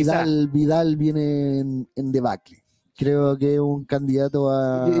 Vidal viene en debacle. Creo que es un candidato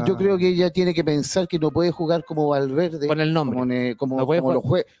a... Yo creo que ella tiene que pensar que no puede jugar como Valverde. Con el nombre.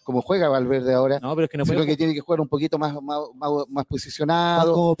 Como juega Valverde ahora. No, pero es que no puede. Que tiene que jugar un poquito más posicionado.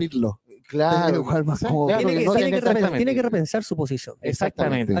 Más como Pirlo. Claro. Tiene que repensar su posición.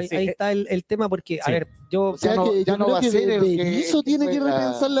 Exactamente. Ahí está el tema porque, a ver, ya no va a ser el Berizzo tiene que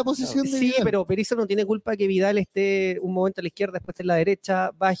repensar la posición de Vidal. Sí, pero Berizzo no tiene culpa que Vidal esté un momento a la izquierda, después en la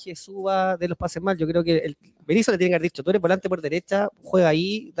derecha, baje, suba, de los pases mal. Yo creo que Berizzo le tiene que haber dicho, tú eres volante por derecha, juega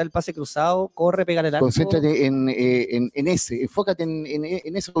ahí, da el pase cruzado, corre, pega el arco. Concéntrate en ese, enfócate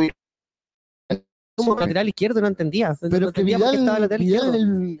en eso. Como lateral izquierdo no entendía. Pero que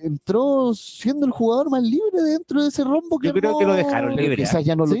Vidal entró siendo el jugador más libre dentro de ese rombo. Yo creo que lo dejaron libre. Quizás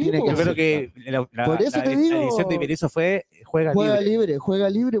ya no lo tiene que hacer. Yo creo que la edición de Berizzo fue juega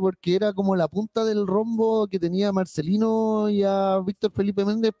libre porque era como la punta del rombo que tenía a Marcelino y a Víctor Felipe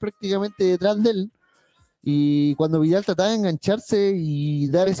Méndez prácticamente detrás de él. Y cuando Vidal trataba de engancharse y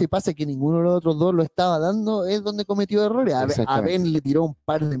dar ese pase que ninguno de los otros dos lo estaba dando, es donde cometió errores. A Ben le tiró un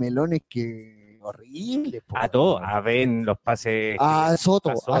par de melones que horrible. A todos, a Ben los pases. A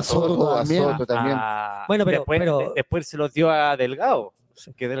Soto también. Bueno, pero después se los dio a Delgado.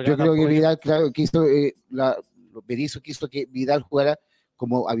 Yo creo que Vidal, claro, Berizzo quiso que Vidal jugara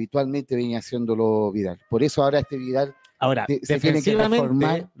como habitualmente venía haciéndolo Vidal. Por eso ahora Vidal se tiene que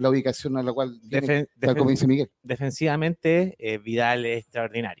reformar la ubicación a la cual tal como dice Miguel. Defensivamente, Vidal es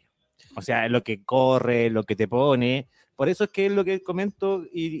extraordinario. O sea, lo que corre, lo que te pone. Por eso es que es lo que comento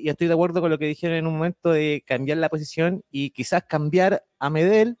y estoy de acuerdo con lo que dijeron en un momento de cambiar la posición y quizás cambiar a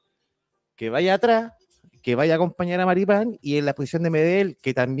Medel, que vaya atrás, que vaya a acompañar a Maripán, y en la posición de Medel,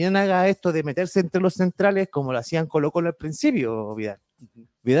 que también haga esto de meterse entre los centrales como lo hacían Colo-Colo al principio, Vidal.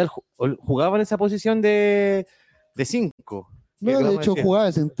 Vidal jugaba en esa posición de 5 No, de hecho jugaba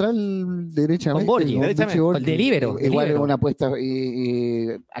de central derechamente. Con Borgi, el de líbero. Igual es una apuesta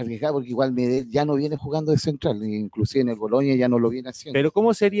arriesgada porque igual Medel ya no viene jugando de central, inclusive en el Boloña ya no lo viene haciendo. Pero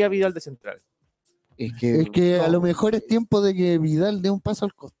 ¿cómo sería Vidal de central? Es que a lo mejor es tiempo de que Vidal dé un paso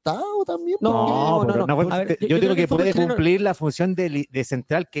al costado también. No. Ver, yo creo que puede cumplir la función de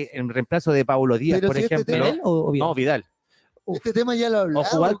central que en reemplazo de Paulo Díaz, por ejemplo. ¿Vidal o Vidal? No, Vidal. Este tema ya lo hablamos.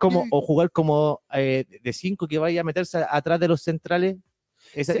 O jugar como de 5 que vaya a meterse atrás de los centrales,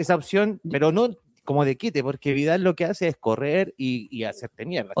 esa opción, pero no como de quite, porque Vidal lo que hace es correr y hacerte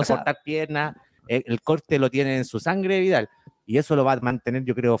mierda, cortar piernas, el corte lo tiene en su sangre Vidal, y eso lo va a mantener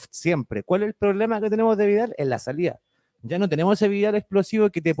yo creo siempre. ¿Cuál es el problema que tenemos de Vidal? En la salida. Ya no tenemos ese Vidal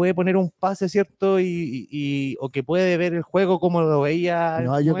explosivo que te puede poner un pase, ¿cierto? O que puede ver el juego como lo veía.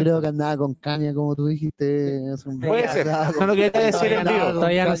 No, yo creo que andaba con caña, como tú dijiste. Puede ser. No lo quería decir en vivo.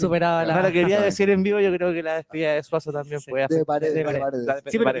 Todavía no superaba No lo quería decir en vivo. Yo creo que la despedida de Suazo también puede hacer.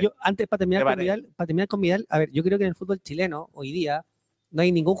 Sí, pero yo, antes, para terminar con Vidal, a ver, yo creo que en el fútbol chileno, hoy día, no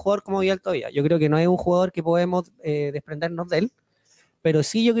hay ningún jugador como Vidal todavía. Yo creo que no hay un jugador que podemos desprendernos de él. Pero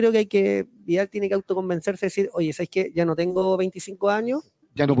sí yo creo que Vidal tiene que autoconvencerse de decir, oye, ¿sabes qué? Ya no tengo 25 años.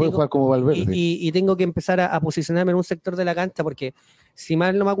 Ya no puedo jugar como Valverde. Y tengo que empezar a posicionarme en un sector de la cancha, porque si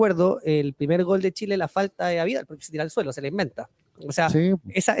mal no me acuerdo, el primer gol de Chile, la falta es a Vidal, porque se tira al suelo, se la inventa. O sea, sí.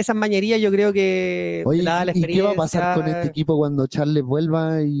 Esas mañerías yo creo que da la experiencia. ¿Y qué va a pasar con este equipo cuando Charles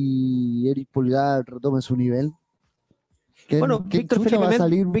vuelva y Eric Pulgar retome su nivel? Bueno, Víctor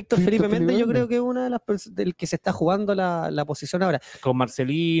Felipe Méndez yo creo que es una de las personas del que se está jugando la posición ahora. Con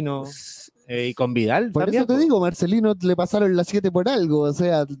Marcelino y con Vidal. Por también, eso te digo, Marcelino le pasaron las 7 por algo, o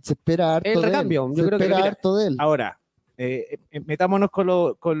sea, se espera harto el recambio, de él. Se espera harto de él. Ahora, metámonos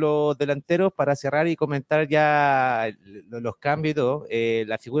con los delanteros para cerrar y comentar ya los cambios y todo.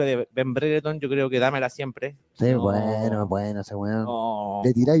 La figura de Ben Brereton, yo creo que dámela siempre. Sí, bueno, ese weón. No.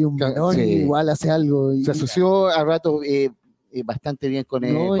 Le tiráis un balón y igual hace algo. Se asoció a rato bastante bien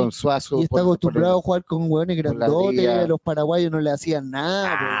con Suazo. Y está acostumbrado a jugar con hueones grandotes. Los paraguayos no le hacían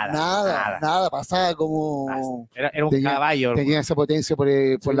nada. Pasaba como. Era un caballo. Tenía esa potencia por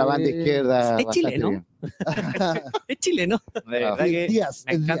la banda izquierda. Es chileno. Es chileno. De verdad que Díaz.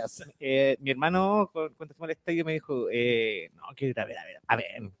 Mi hermano, cuando fuimos al estadio, me dijo: no, quiero ir a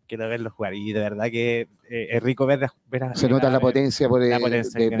ver, quiero verlo jugar. Y de verdad que es rico ver se nota la potencia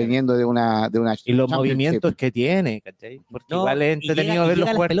viniendo de una y los movimientos que tiene, ¿cachai? Porque igual es entretenido verlo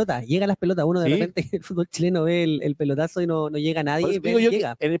jugar. Llega a las pelotas. Uno de repente el fútbol chileno ve el pelotazo y no llega a nadie.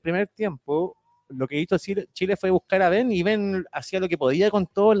 Llega. En el primer tiempo, lo que hizo Chile fue buscar a Ben, y Ben hacía lo que podía con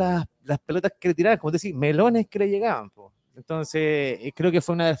todas las pelotas que le tiraban, como decir, melones que le llegaban. Entonces, creo que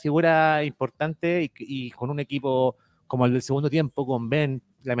fue una de las figuras importantes y con un equipo como el del segundo tiempo, con Ben,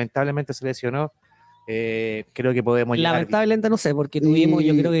 lamentablemente se lesionó. Creo que podemos llegar. Lamentablemente no sé, porque tuvimos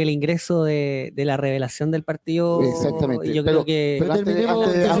yo creo que el ingreso de la revelación del partido. Exactamente. Y yo creo que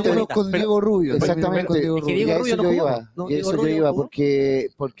terminemos con Diego Rubio. Exactamente. Diego Rubio no jugó. Eso yo iba,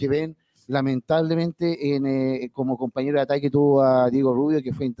 porque Ben lamentablemente como compañero de ataque tuvo a Diego Rubio,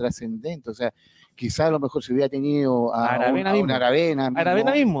 que fue intrascendente. O sea, quizás a lo mejor se hubiera tenido a un Aravena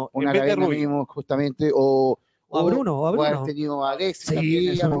mismo, justamente, o a Bruno. O haber tenido a Alex. Sí,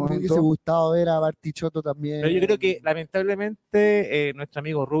 a mí me hubiese gustado ver a Bartichotto también. Pero yo creo que lamentablemente nuestro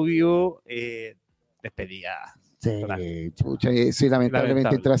amigo Rubio despedía. Sí,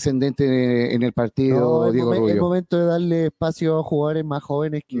 lamentablemente trascendente en el partido. Diego Rubio. Es momento de darle espacio a jugadores más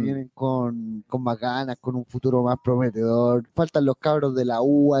jóvenes que vienen con más ganas, con un futuro más prometedor. Faltan los cabros de la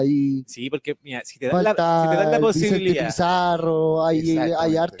U ahí. Sí, porque mira, si te dan la posibilidad. Pizarro,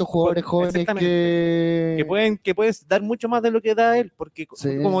 hay hartos jugadores jóvenes que pueden dar mucho más de lo que da él, porque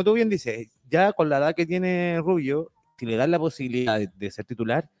como tú bien dices, ya con la edad que tiene Rubio, si le dan la posibilidad de ser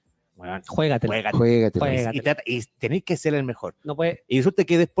titular, bueno, juégatela. Y tenéis que ser el mejor. No puede. Y resulta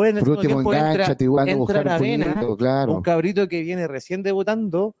que después en el segundo tiempo entra Aravena, claro. un cabrito que viene recién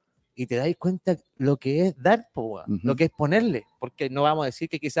debutando, y te dais cuenta lo que es dar, lo que es ponerle. Porque no vamos a decir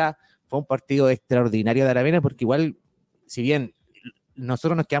que quizás fue un partido extraordinario de Aravena, porque igual, si bien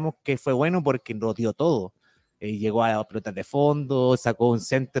nosotros nos quedamos que fue bueno porque nos dio todo. Llegó a pelotas de fondo, sacó un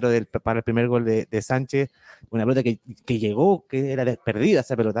centro para el primer gol de Sánchez, una pelota que llegó, que era perdida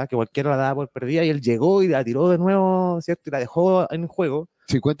esa pelota, que cualquiera la daba por perdida, y él llegó y la tiró de nuevo, ¿cierto? Y la dejó en juego.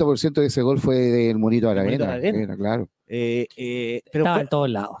 50% de ese gol fue del Monito Aravena, claro. Pero estaba en todos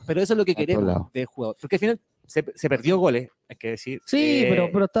lados. Pero eso es lo que queremos de jugador, porque al final se perdió goles, hay que decir. Sí,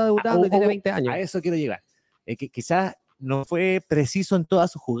 pero está debutando y tiene 20 años. A eso quiero llegar. Que quizás no fue preciso en toda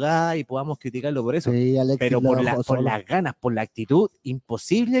su jugada y podamos criticarlo por eso. Sí, pero por las ganas, por la actitud,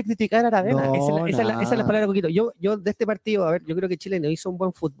 imposible criticar a Aravena. No, esa es la palabra, Coquito. Yo de este partido, a ver, yo creo que Chile no hizo un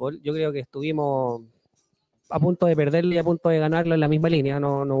buen fútbol. Yo creo que estuvimos a punto de perderlo y a punto de ganarlo en la misma línea.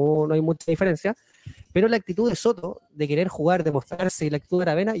 No hay mucha diferencia. Pero la actitud de Soto, de querer jugar, de mostrarse, y la actitud de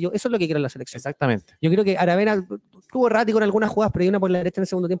Aravena, eso es lo que quiero en la selección. Exactamente. Yo creo que Aravena estuvo errático en algunas jugadas, pero hay una por la derecha en el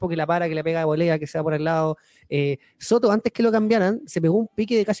segundo tiempo que la para, que le pega de volea, que se va por el lado. Soto, antes que lo cambiaran, se pegó un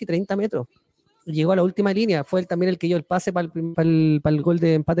pique de casi 30 metros. Llegó a la última línea, fue él también el que dio el pase para el gol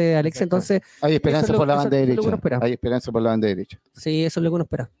de empate de Alexis. Entonces, hay esperanza por la banda derecha. Hay esperanza por la banda derecha. Sí, eso es lo que uno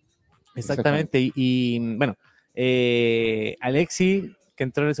espera. Exactamente. Y bueno, Alexis, que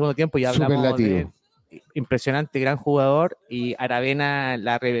entró en el segundo tiempo, ya hablamos de impresionante, gran jugador, y Aravena,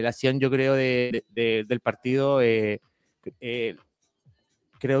 la revelación, yo creo, del partido.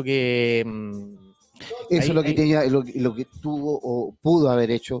 Creo que eso es lo que tenía, lo que tuvo o pudo haber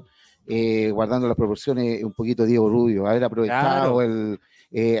hecho, guardando las proporciones, un poquito Diego Rubio, haber aprovechado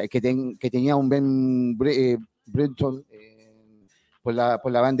que tenía un Ben Brenton por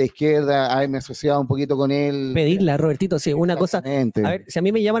la banda izquierda, haberme asociado un poquito con él. Pedirla, Robertito, sí, una cosa. A ver, si a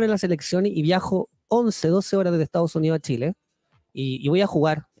mí me llaman en la selección y viajo 11, 12 horas desde Estados Unidos a Chile y voy a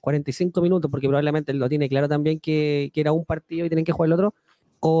jugar 45 minutos, porque probablemente lo tiene claro también que era un partido y tienen que jugar el otro,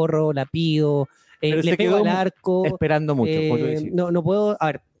 corro, la pido, le pego al arco. Esperando mucho. No puedo, a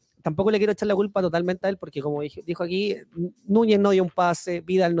ver, tampoco le quiero echar la culpa totalmente a él, porque como dijo aquí, Núñez no dio un pase,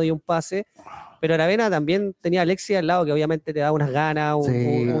 Vidal no dio un pase, pero Aravena también tenía a Alexis al lado, que obviamente te da unas ganas,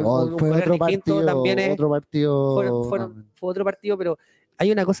 fue otro partido, también fue otro partido, pero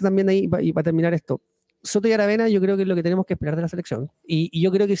hay una cosa también ahí, y para terminar esto, Soto y Aravena yo creo que es lo que tenemos que esperar de la selección, y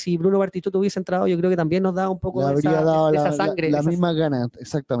yo creo que si Bruno Bartichotto hubiese entrado, yo creo que también nos da un poco de esa sangre. La misma ganas,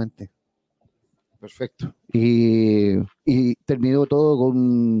 exactamente. Perfecto. Y terminó todo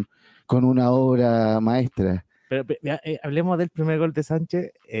con una obra maestra. Pero hablemos del primer gol de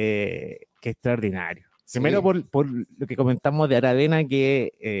Sánchez, que es extraordinario. Primero por lo que comentamos de Aravena,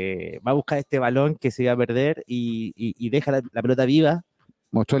 que va a buscar este balón que se iba a perder y deja la pelota viva.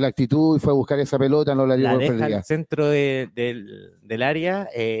 Mostró la actitud y fue a buscar esa pelota, no la dio por perdida. La deja al centro del área,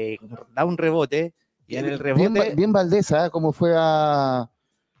 da un rebote, y en el rebote... Bien Valdesa, como fue a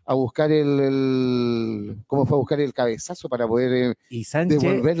buscar cómo fue a buscar el cabezazo para poder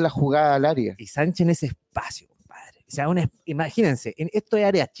devolver la jugada al área. Y Sánchez en ese espacio, compadre. O sea, imagínense, esto es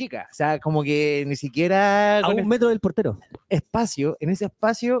área chica, o sea, como que ni siquiera... A un metro del portero. En ese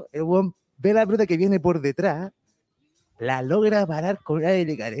espacio, el buen ve la pelota que viene por detrás, la logra parar con una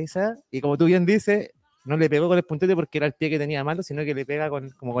delicadeza, y como tú bien dices, no le pegó con el puntete porque era el pie que tenía malo, sino que le pega con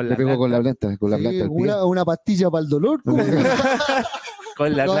la pegó con la planta. Una pastilla para el dolor.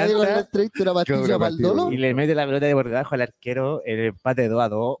 Con la planta, una pastilla para el dolor. Y le mete la pelota de por debajo al arquero, el empate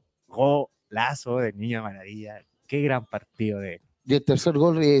 2-2, golazo de Niño Maravilla. Qué gran partido de él. Y el tercer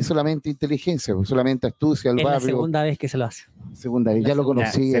gol es solamente inteligencia, solamente astucia al barrio. Es la segunda vez que se lo hace. Segunda vez, ya lo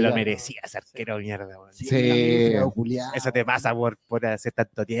conocía. Se lo merecía ese arquero, mierda. Sí, eso te pasa por hacer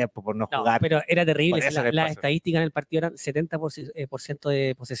tanto tiempo, por no jugar. Pero era terrible. La estadística en el partido eran 70%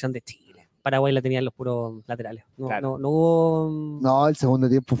 de posesión de Chile. Paraguay la tenían los puros laterales. No hubo... No, el segundo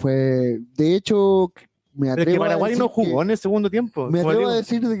tiempo fue... De hecho... Pero es que Paraguay no jugó en el segundo tiempo. Me atrevo a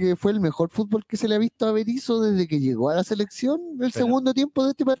decir de que fue el mejor fútbol que se le ha visto a Berizzo desde que llegó a la selección el segundo tiempo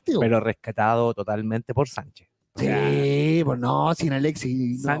de este partido. Pero rescatado totalmente por Sánchez. Sí, pues no, sin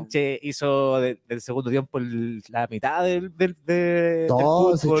Alexis. Sánchez hizo del segundo tiempo la mitad del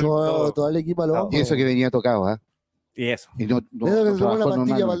todo, fútbol, se echó todo el equipo al hombro. Y eso que venía tocado, ¿eh? Y eso. Y no que se una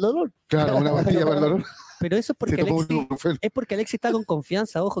pastilla para el dolor. Claro, una pastilla para el dolor. Pero eso es porque Alexis está con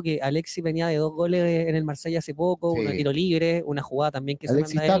confianza. Ojo que Alexis venía de 2 goles en el Marsella hace poco, un tiro libre, una jugada también que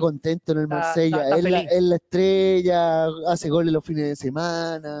Alexis está contento en el Marsella, es la estrella, hace goles los fines de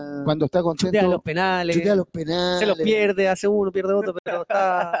semana. Cuando está contento, chutea los penales, se los pierde, hace uno, pierde otro, pero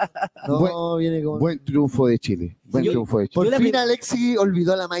está... viene con... Buen triunfo de Chile. Por fin Alexis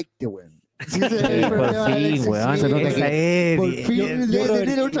olvidó a la Maite, weón. Sí, por fin, weón. Por fin debe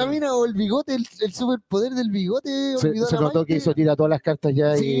tener otra mina, o el bigote, el superpoder del bigote. Se notó que hizo tira todas las cartas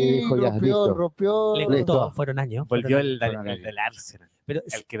ya y dijo ya, rompió. Le costó, fueron años. Volvió el Arsenal. Pero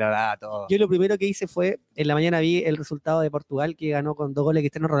el que lo daba todo. Yo lo primero que hice fue, en la mañana vi el resultado de Portugal, que ganó con 2 goles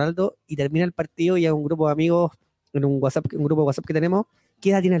Cristiano Ronaldo, y termina el partido y a un grupo de amigos, en un grupo de WhatsApp que tenemos,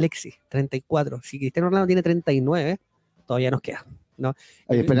 ¿qué edad tiene Alexis? 34. Si Cristiano Ronaldo tiene 39, todavía nos queda. No,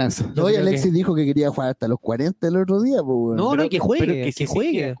 hay esperanza. Hoy Alexis dijo que quería jugar hasta los 40 el otro día. Pues, no, que juegue. Que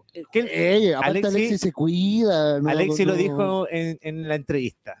juegue. Alexis se cuida. Alexis lo dijo en la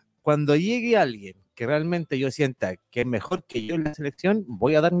entrevista. Cuando llegue alguien que realmente yo sienta que es mejor que yo en la selección,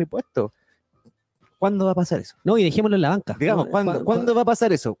 voy a dar mi puesto. ¿Cuándo va a pasar eso? No, y dejémoslo en la banca. Digamos, ¿cuándo va a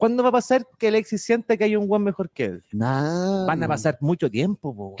pasar eso? ¿Cuándo va a pasar que Alexis sienta que hay un buen mejor que él? Nah, Van a pasar mucho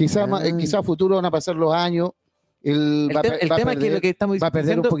tiempo. Quizá a futuro van a pasar los años. El tema es que lo que estamos va a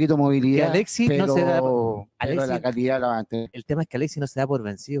perder un poquito de movilidad. Que Alexis pero, no se da. Pero la calidad la va a tener. El tema es que Alexis no se da por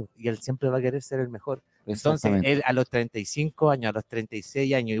vencido y él siempre va a querer ser el mejor. Entonces, él a los 35 años, a los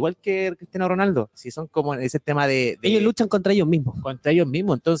 36 años, igual que Cristiano Ronaldo, si son como ese tema de ellos luchan contra ellos mismos. Contra ellos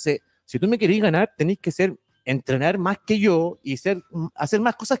mismos. Entonces, si tú me querés ganar, tenéis que entrenar más que yo y hacer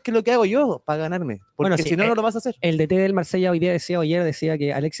más cosas que lo que hago yo para ganarme. Porque si no, no lo vas a hacer. El DT del Marsella ayer decía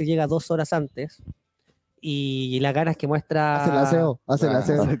que Alexis llega 2 horas antes y las ganas que muestra... Hace el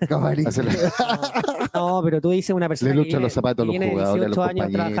aseo. No, pero tú dices una persona que tiene 18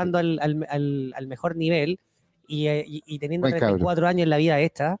 años trabajando al mejor nivel y teniendo 34 años en la vida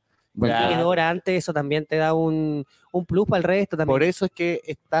esta, y 2 horas antes, eso también te da un plus para el resto también. Por eso es que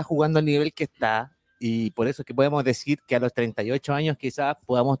está jugando al nivel que está. Y por eso es que podemos decir que a los 38 años quizás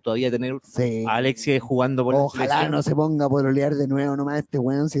podamos todavía tener a Alexis jugando por Ojalá la selección. No se ponga a pololear de nuevo nomás este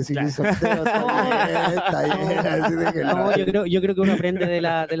weón, si así soltero, está bien. No, yo creo que uno aprende de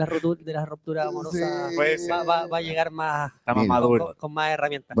la ruptura amorosa, va a llegar más maduro, con más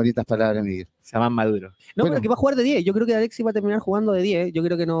herramientas. Bonitas palabras, Miguel. Sea más maduro. No, pero que va a jugar de 10. Yo creo que Alexis va a terminar jugando de 10. Yo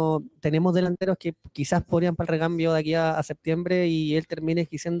creo que no tenemos delanteros que quizás podrían para el recambio de aquí a septiembre y él termine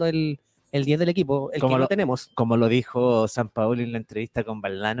siendo el 10 del equipo, el como que no tenemos. Como lo dijo Sampaoli en la entrevista con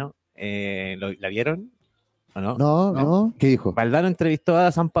Valdano, ¿la vieron? ¿O no? No. ¿Qué dijo? Valdano entrevistó a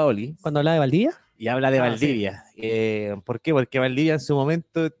Sampaoli. ¿Cuando habla de Valdivia? Y habla de Valdivia. Sí. ¿Por qué? Porque Valdivia en su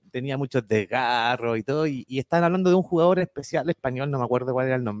momento tenía muchos desgarros y todo, y estaban hablando de un jugador especial español, no me acuerdo cuál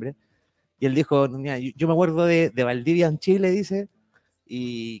era el nombre, y él dijo, yo me acuerdo de Valdivia en Chile, dice,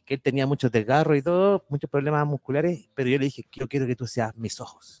 y que él tenía muchos desgarros y todo, muchos problemas musculares, pero yo le dije, yo quiero que tú seas mis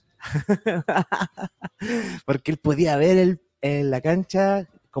ojos. Porque él podía ver en la cancha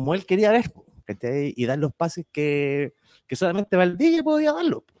como él quería ver, ¿cachai? Y dar los pases que solamente Valdivia podía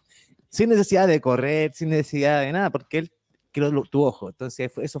darlo, sin necesidad de correr, sin necesidad de nada, porque él creó tu ojo.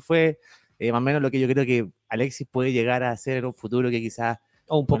 Entonces eso fue más o menos lo que yo creo que Alexis puede llegar a hacer en un futuro, que quizás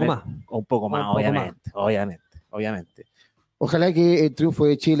o un poco más, obviamente. Ojalá que el triunfo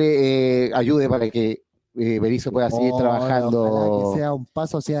de Chile ayude para que Berizzo pueda seguir trabajando. Ojalá que sea un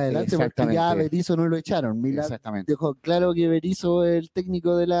paso hacia adelante, porque ya Berizzo no lo echaron. Dejó claro que Berizzo es el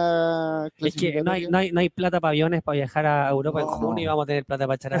técnico de la clasificatoria. Es que no hay plata para aviones para viajar a Europa en junio y vamos a tener plata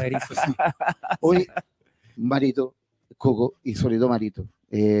para echar a Berizzo. Hoy, Marito, Coco y sobre todo Marito,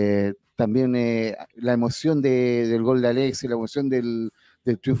 también la emoción del gol de Alexis, la emoción del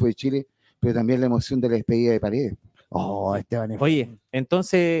triunfo de Chile, pero también la emoción de la despedida de Paredes. Esteban. Oye,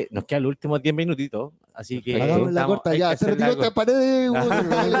 entonces nos quedan los últimos 10 minutitos, así que hagamos la corta ya. Se retiró esta Paredes.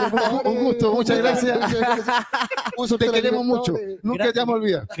 Un gusto, muchas gracias. Te queremos mucho. Nunca te vamos a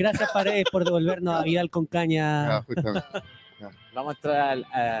olvidar. Gracias, Paredes, por devolvernos a Vidal con caña. Vamos a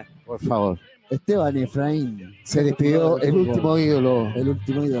entrar por favor. Esteban Efraín se despidió el último ídolo, el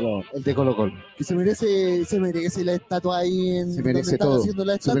de Colo-Colo, que se merece la estatua ahí en se merece todo, haciendo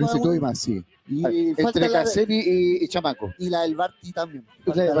la estatua, se merece todo y más, sí. Y entre Caselli y Chamaco. Y la del Barti también.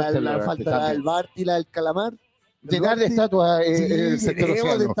 Falta la del Barti, la del Calamar. Llenar de estatuas el sector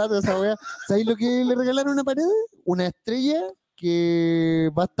océano. ¿Sabéis lo que le regalaron a Paredes? Una estrella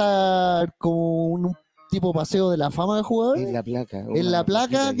que va a estar como un tipo paseo de la fama de jugadores. En la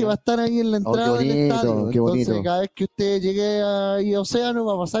placa que va a estar ahí en la entrada del estadio. Entonces, cada vez que usted llegue a Océano,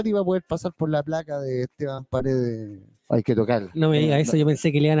 va a pasar y va a poder pasar por la placa de Esteban Paredes. Hay que tocar. No me diga eso, yo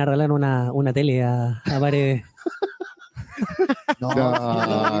pensé que le iban a regalar una tele a Paredes.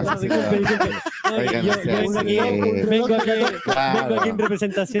 Vengo aquí en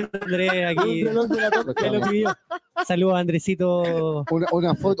representación de Andrés, aquí. Saludos a Andresito.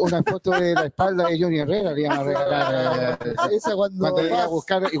 Una foto de la espalda de Johnny Herrera le iban a regalar. Esa cuando iba a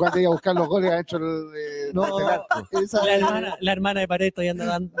buscar los goles adentro del arco. La hermana de Paredes todavía anda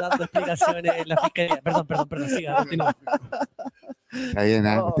dando explicaciones en la fiscalía. Perdón, siga, continúa. Está bien,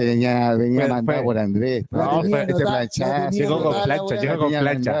 venía mandado por Andrés. Llegó con plancha. Llegó con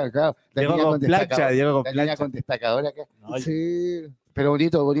plancha. Llegó con destacador acá. Sí. Pero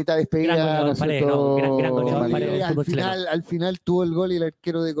bonita despedida. Al final tuvo el gol y el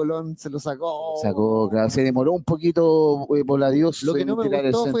arquero de Colón se lo sacó. Claro, se demoró un poquito Voladios. Lo que no me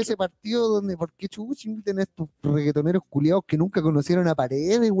gustó fue ese partido donde, ¿por qué chuch inviten a estos reggaetoneros culiados que nunca conocieron a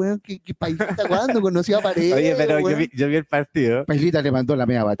Paredes, weón? ¿Qué Pailita cuándo conoció a Paredes? Oye, pero yo vi el partido. Pailita le mandó la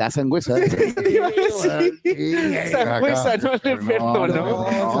media bataza en Huesa. Sangüesa no le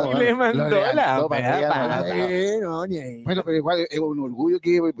perdonó. Le mandó la media. Bueno, pero igual es un orgullo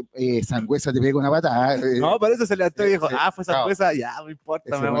que Sangüesa te pega una patada. No, por eso se levantó y dijo, fue Sangüesa, ya, no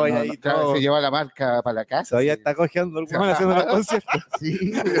importa, me voy ahí. Se lleva la marca para la casa. Todavía está cojeando el weón haciendo los conciertos.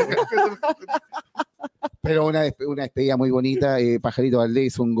 Sí. Pero una despedida muy bonita. Pajarito Valdés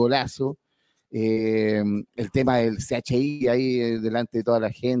hizo un golazo. El tema del CHI ahí delante de toda la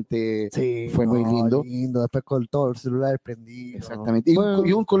gente fue muy lindo. Después con todo el celular prendido. Exactamente. Y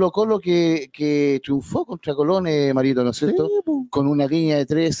un Colo-Colo que triunfó contra Colón, Marito, ¿no es cierto? Sí, con una línea de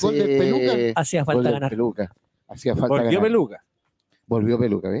 3. Gol de Peluca. Hacía falta ganar. Volvió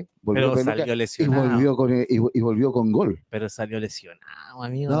Peluca, ¿ves? Pero salió lesionado. Y volvió con gol. Pero salió lesionado,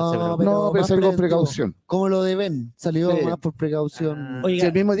 amigo. Pero salió con precaución. Como lo de Ben, salió más por precaución. Sí,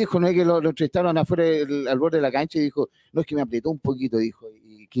 él mismo dijo, no es que lo entrevistaron afuera al borde de la cancha y dijo, no es que me apretó un poquito, dijo,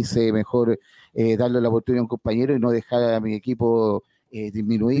 y quise mejor darle la oportunidad a un compañero y no dejar a mi equipo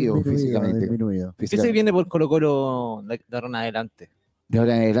disminuido físicamente. ¿Qué se viene por Colo-Colo de ahora en adelante? De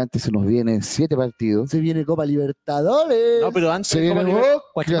ahora en adelante se nos vienen 7 partidos. Se viene Copa Libertadores. No, pero antes se viene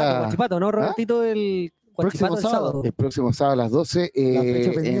Guachipato, ¿no, Robertito? El próximo sábado. El próximo sábado a las 12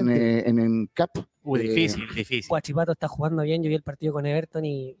 en el CAP. Difícil. Guachipato está jugando bien. Yo vi el partido con Everton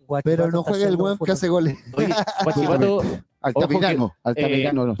y Guachipato. Pero no juega el buen que hace goles. Oye, Guachipato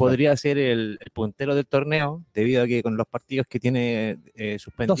Altamirano podría ser el puntero del torneo, debido a que con los partidos que tiene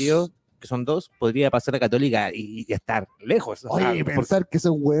suspendidos, que son 2, podría pasar a Católica y estar lejos. Oye, pensar que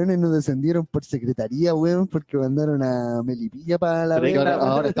esos hueones no descendieron por secretaría, hueón, porque mandaron a Melipilla para la vela.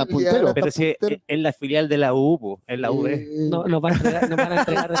 Ahora está puntero. Pero si es la filial de la U, es la U. Nos van a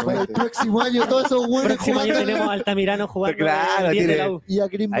entregar después. El próximo año todos esos hueones jugando. El próximo año tenemos a Altamirano jugando. Claro, de la U. Y a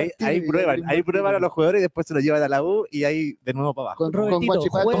ahí prueban a los jugadores y después se los llevan a la U y ahí de nuevo para abajo. Con Robertito,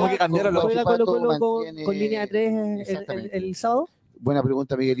 como que cambiaron los Colo-Colo con línea de 3 el sábado. Buena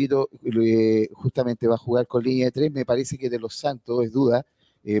pregunta, Miguelito. Justamente va a jugar con línea de 3. Me parece que de los Santos es duda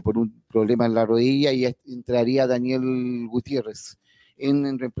por un problema en la rodilla y entraría Daniel Gutiérrez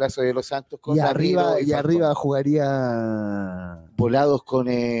en reemplazo de los Santos. Con arriba jugaría Volados con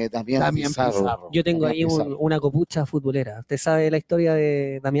Damián Pizarro. Yo tengo ahí una copucha futbolera. ¿Usted sabe la historia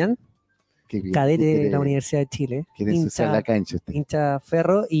de Damián? Cadete de la Universidad de Chile. Hincha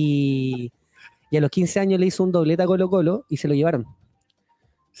ferro y a los 15 años le hizo un doblete a Colo-Colo y se lo llevaron.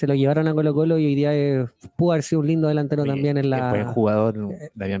 Se lo llevaron a Colo-Colo y hoy día pudo haber sido un lindo delantero también en la... Buen jugador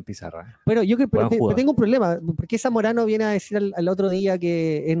Damián Pizarro. Pero yo pero tengo un problema, porque Zamorano viene a decir al otro día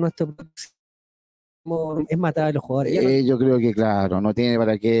que es nuestro próximo... es matar a los jugadores. Yo creo que claro, no tiene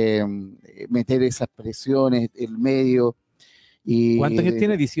para qué meter esas presiones, el medio... ¿Cuántos años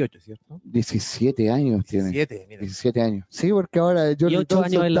tiene? 18, ¿cierto? 17 años tiene. 17 años. Sí, porque ahora Jordi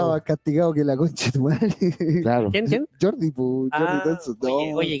Thompson estaba castigado que la concha de tu madre. Claro. ¿Quién? Jordi Thompson.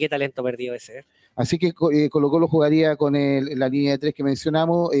 Oye, qué talento perdido ese. Así que Colo-Colo jugaría con la línea de 3 que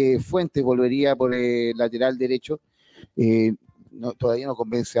mencionamos. Fuentes volvería por el lateral derecho. Todavía no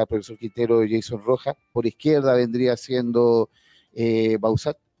convence al profesor Quintero Jason Rojas. Por izquierda vendría siendo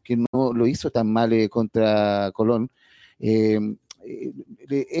Bausat, que no lo hizo tan mal contra Colón.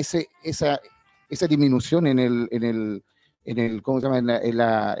 Esa disminución en el ¿cómo se llama?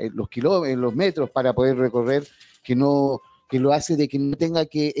 En los kilómetros, en los metros para poder recorrer, que lo hace de que no tenga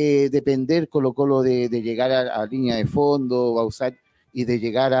que depender Colo-Colo de llegar a línea de fondo, a usar y de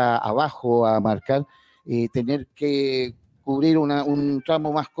llegar abajo a marcar, tener que cubrir un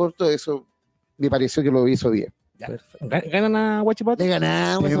tramo más corto. Eso me pareció que lo hizo bien. ¿Ganan a Huachipato? Le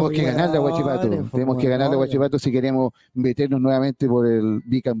ganamos. Tenemos que ganarle a Huachipato. Tenemos que ganarle a Huachipato si queremos meternos nuevamente por el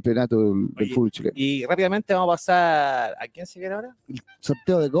bicampeonato del fútbol chileno. Y rápidamente vamos a pasar. ¿A quién se viene ahora? ¿El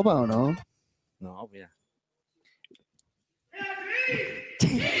sorteo de Copa o no? No, mira.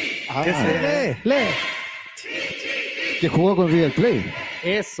 Lee. Que jugó con River Plate.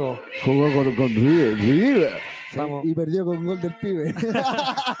 Eso. Jugó con River. Vamos. Y perdió con gol del pibe.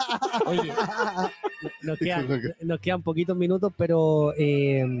 Oye, nos quedan poquitos minutos, pero...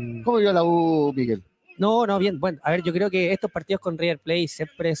 ¿Cómo vio la U, Miguel? No, bien. Bueno, a ver, yo creo que estos partidos con River Plate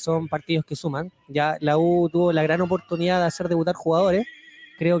siempre son partidos que suman. Ya la U tuvo la gran oportunidad de hacer debutar jugadores.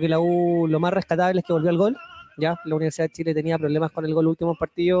 Creo que la U, lo más rescatable es que volvió al gol. Ya, la Universidad de Chile tenía problemas con el gol último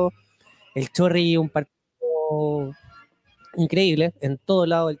partido. El Chorri, un partido increíble, en todo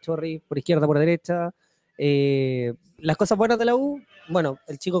lado el Chorri, por izquierda, por derecha. Las cosas buenas de la U, bueno,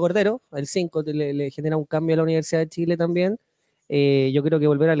 el chico Cordero, el 5, le genera un cambio a la Universidad de Chile también. Yo creo que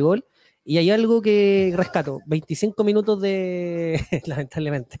volver al gol. Y hay algo que rescato, 25 minutos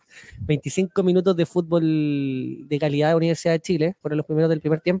lamentablemente, 25 minutos de fútbol de calidad de Universidad de Chile, fueron los primeros del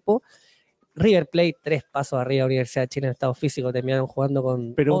primer tiempo. River Plate, 3 pasos arriba de Universidad de Chile en estado físico, terminaron jugando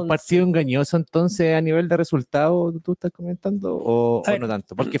con Pero 11. un partido engañoso entonces a nivel de resultado, ¿tú estás comentando? ¿O no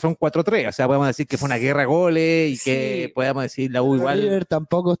tanto? Porque fue un 4-3, o sea, podemos decir que fue una guerra de goles y que podemos decir la U igual. River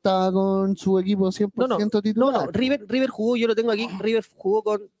tampoco estaba con su equipo 100% titular. No, River jugó, yo lo tengo aquí, River jugó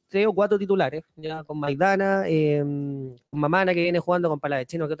con 3 o 4 titulares, ya con Maidana, con Mamana que viene jugando con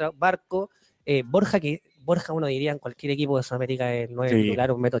Palavecino, que otro Barco, Borja uno diría en cualquier equipo de Sudamérica es el 9 titular,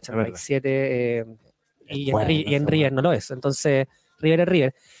 1,87 m, y en River no lo es, entonces River es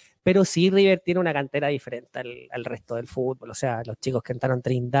River, pero sí River tiene una cantera diferente al resto del fútbol, o sea, los chicos que entraron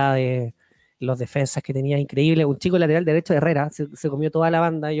Trindade, los defensas que tenía increíble, un chico lateral derecho de Herrera, se comió toda la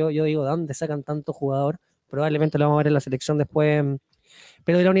banda, yo digo, ¿de dónde sacan tanto jugador? Probablemente lo vamos a ver en la selección después.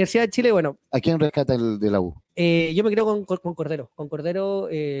 Pero de la Universidad de Chile, bueno. ¿A quién rescata el de la U? Yo me creo con Cordero. Con Cordero,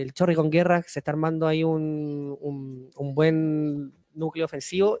 el Chorri con Guerra, se está armando ahí un buen núcleo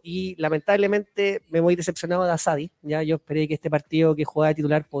ofensivo y lamentablemente me voy decepcionado de Asadi. Ya yo esperé que este partido que jugaba de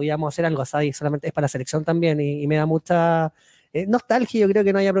titular podíamos hacer algo. Asadi solamente es para la selección también y me da mucha nostalgia. Yo creo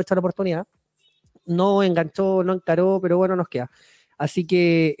que no haya aprovechado la oportunidad. No enganchó, no encaró, pero bueno, nos queda. Así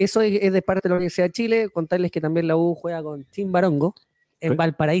que eso es de parte de la Universidad de Chile. Contarles que también la U juega con Tim Barongo en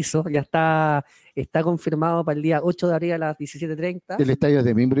Valparaíso, ya está confirmado para el día 8 de abril a las 17:30. El estadio es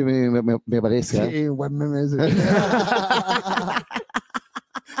de Mimbre, me parece. Sí, buen meme ese.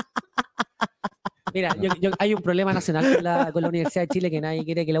 Mira, hay un problema nacional con la Universidad de Chile que nadie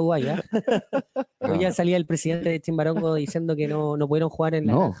quiere que la U vaya. Hoy ya salía el presidente de Chimbarongo diciendo que no pudieron jugar en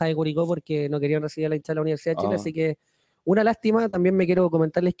la granja de Curicó porque no querían recibir a la hinchada de la Universidad de Chile, así que una lástima. También me quiero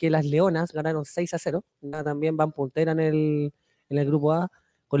comentarles que las Leonas ganaron 6-0, ya también van puntera en el grupo A.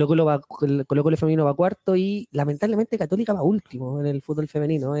 Colo-Colo femenino va cuarto y lamentablemente Católica va último en el fútbol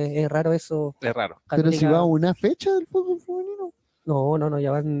femenino. Es raro eso. Es raro. Católica... Pero si va una fecha del fútbol femenino. No,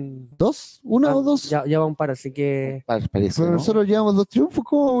 ya van... ¿Dos? ¿Una o dos? Ya va un par, así que... Parece, pero ¿no? nosotros llevamos 2 triunfos,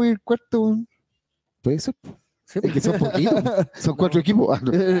 ¿cómo voy a ir cuarto? Puede ser. Sí, es que son poquitos. Son 4 equipos.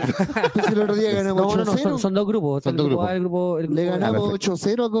 Pues el otro día ganamos 8-0. No, son 2 grupos. Son 2 grupos. Le ganamos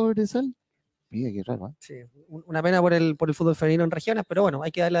 8-0 a Cobresal. Mira, qué raro, ¿eh? Sí, una pena por el fútbol femenino en regiones, pero bueno,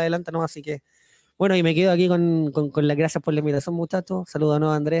 hay que darle adelante, ¿no? Así que, bueno, y me quedo aquí con las gracias por la invitación, muchachos. Saludos,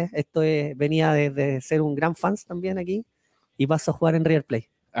 ¿no, Andrés? Venía de ser un gran fan también aquí y paso a jugar en River Plate.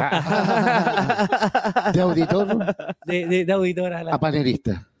 De auditor. De auditor a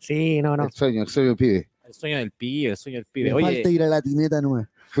panelista. Sí, no. El sueño del pibe. El sueño del pibe. Me falta ir a la tineta nueva.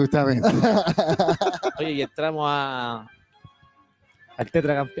 Justamente. Oye, y entramos al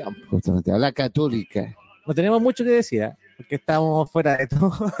tetracampeón. Justamente, a la Católica. No tenemos mucho que decir, porque estamos fuera de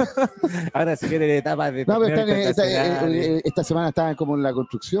todo. Ahora se viene la etapa de... No, pero esta semana estaban como en la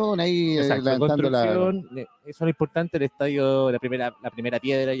construcción, ahí levantando eso es lo importante, el estadio, la primera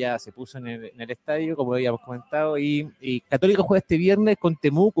piedra ya se puso en el estadio, como habíamos comentado, y Católica juega este viernes con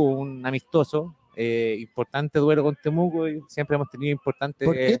Temuco, un amistoso, importante duelo con Temuco, y siempre hemos tenido importante...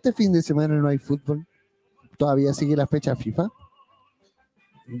 ¿Por qué este fin de semana no hay fútbol? ¿Todavía sigue la fecha FIFA?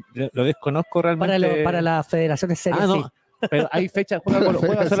 Lo desconozco realmente. Para las federaciones serias, no. sí. Pero hay fecha,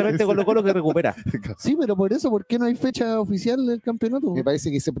 juega solamente Colo-Colo que recupera. Sí, pero por eso, ¿por qué no hay fecha oficial del campeonato? Me parece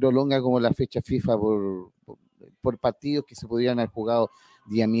que se prolonga como la fecha FIFA por partidos que se podrían haber jugado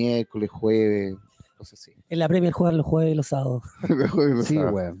día miércoles, jueves, cosas así. En la Premier juegan los jueves y los sábados. Sí,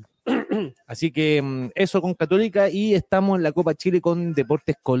 bueno. Así que eso con Católica, y estamos en la Copa Chile con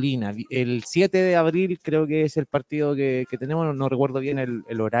Deportes Colina. El 7 de abril creo que es el partido que tenemos, no recuerdo bien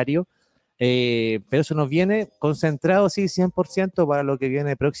el horario, pero eso nos viene concentrado, sí, 100% para lo que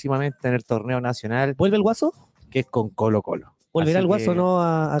viene próximamente en el torneo nacional. ¿Vuelve el Guaso? Que es con Colo-Colo. ¿Volverá el Guaso no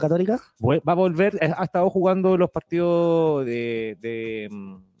a Católica? Va a volver, ha estado jugando los partidos de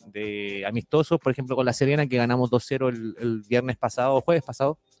amistosos, por ejemplo con la Serena, que ganamos 2-0 el jueves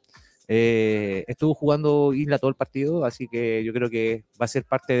pasado. Estuvo jugando Isla todo el partido, así que yo creo que va a ser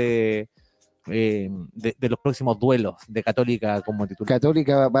parte de los próximos duelos de Católica como titular.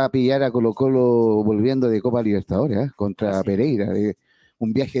 Católica va a pillar a Colo-Colo volviendo de Copa Libertadores contra Pereira,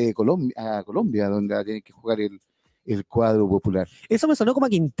 un viaje a Colombia donde va a tener que jugar el cuadro popular. Eso me sonó como a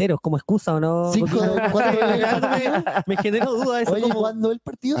Quinteros, como excusa, ¿o no? Me generó duda eso. Oye, ¿cuándo el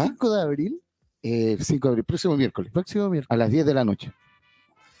partido? ¿5 de abril? El 5 de abril, próximo miércoles. A las 10 de la noche.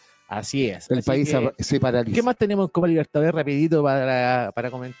 Así es. El país se paraliza. ¿Qué más tenemos como Libertadores rapidito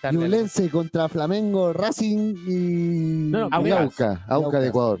para comentar? Ñublense contra Flamengo, Racing y Aucas de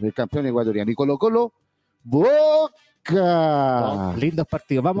Ecuador, el campeón ecuatoriano. Y Colo-Colo, Boca. Lindos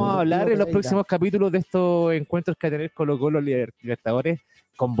partidos. Vamos a hablar en los próximos capítulos de estos encuentros que va a tener Colo-Colo Libertadores.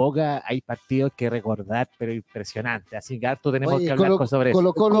 Con Boca hay partidos que recordar, pero impresionante. Así que harto tenemos que hablar sobre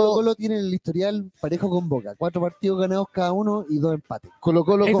eso. Colo-Colo tiene el historial parejo con Boca. 4 partidos ganados cada uno y 2 empates.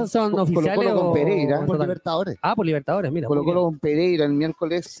 Colo-Colo son oficiales con Pereira. Por Libertadores. Por Libertadores, mira. Colo-Colo con Pereira el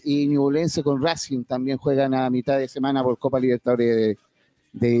miércoles y Ñublense con Racing también juegan a mitad de semana por Copa Libertadores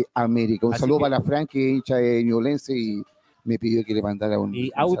de América. Un saludo para la Fran, que es hincha de Ñublense y me pidió que le mandara un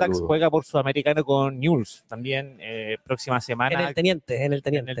Audax juega por Sudamericano con Newell's también próxima semana. En el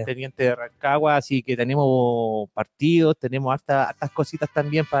Teniente de Rancagua, así que tenemos partidos, tenemos hartas cositas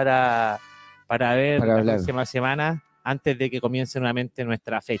también para ver la próxima semana antes de que comience nuevamente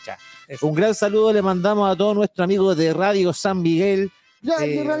nuestra fecha. Eso. Un gran saludo le mandamos a todos nuestros amigos de Radio San Miguel.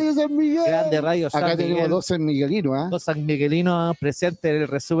 Grande Radio San Miguel. Grande Radio San Acá Miguel. tenemos 2 sanmiguelinos. Dos sanmiguelinos presentes en el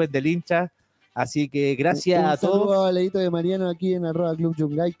resumen del hincha. Así que gracias a todos. Saludos a Leito de Mariano aquí en @Club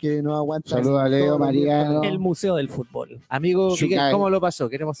Yungay que nos aguanta. Saludos a Leo Mariano. El Museo del Fútbol. Amigo, ¿cómo lo pasó?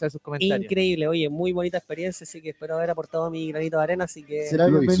 Queremos saber sus comentarios. Increíble, oye, muy bonita experiencia, así que espero haber aportado mi granito de arena, así que... Será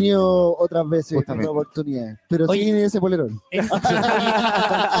bienvenido otras veces en otra oportunidad. Pero sí en ese polerón.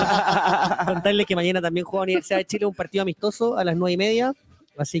 Contarles que mañana también juega Universidad de Chile un partido amistoso a las 9:30.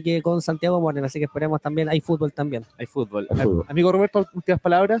 Así que con Santiago Moreno, así que esperemos también, hay fútbol también. Hay fútbol. Amigo Roberto, últimas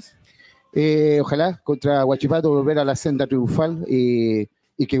palabras. Ojalá contra Huachipato volver a la senda triunfal y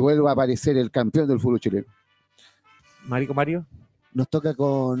que vuelva a aparecer el campeón del fútbol chileno. Mario. Nos toca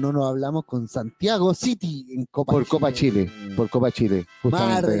no nos hablamos con Santiago City en Copa Chile. Por Copa Chile.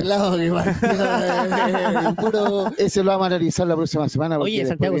 Más arreglado que puro... Ese lo vamos a analizar la próxima semana. Oye,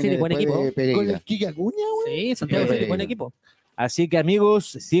 Santiago City, buen equipo. Con el Kike Acuña, güey. Sí, Santiago City, buen equipo. Así que amigos,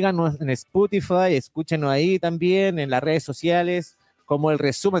 síganos en Spotify, escúchenos ahí también en las redes sociales como el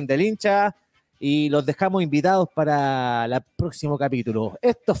resumen del hincha y los dejamos invitados para el próximo capítulo.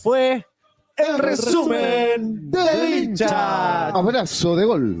 Esto fue el resumen del hincha. Abrazo de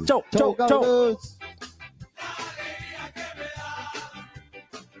gol. Chau.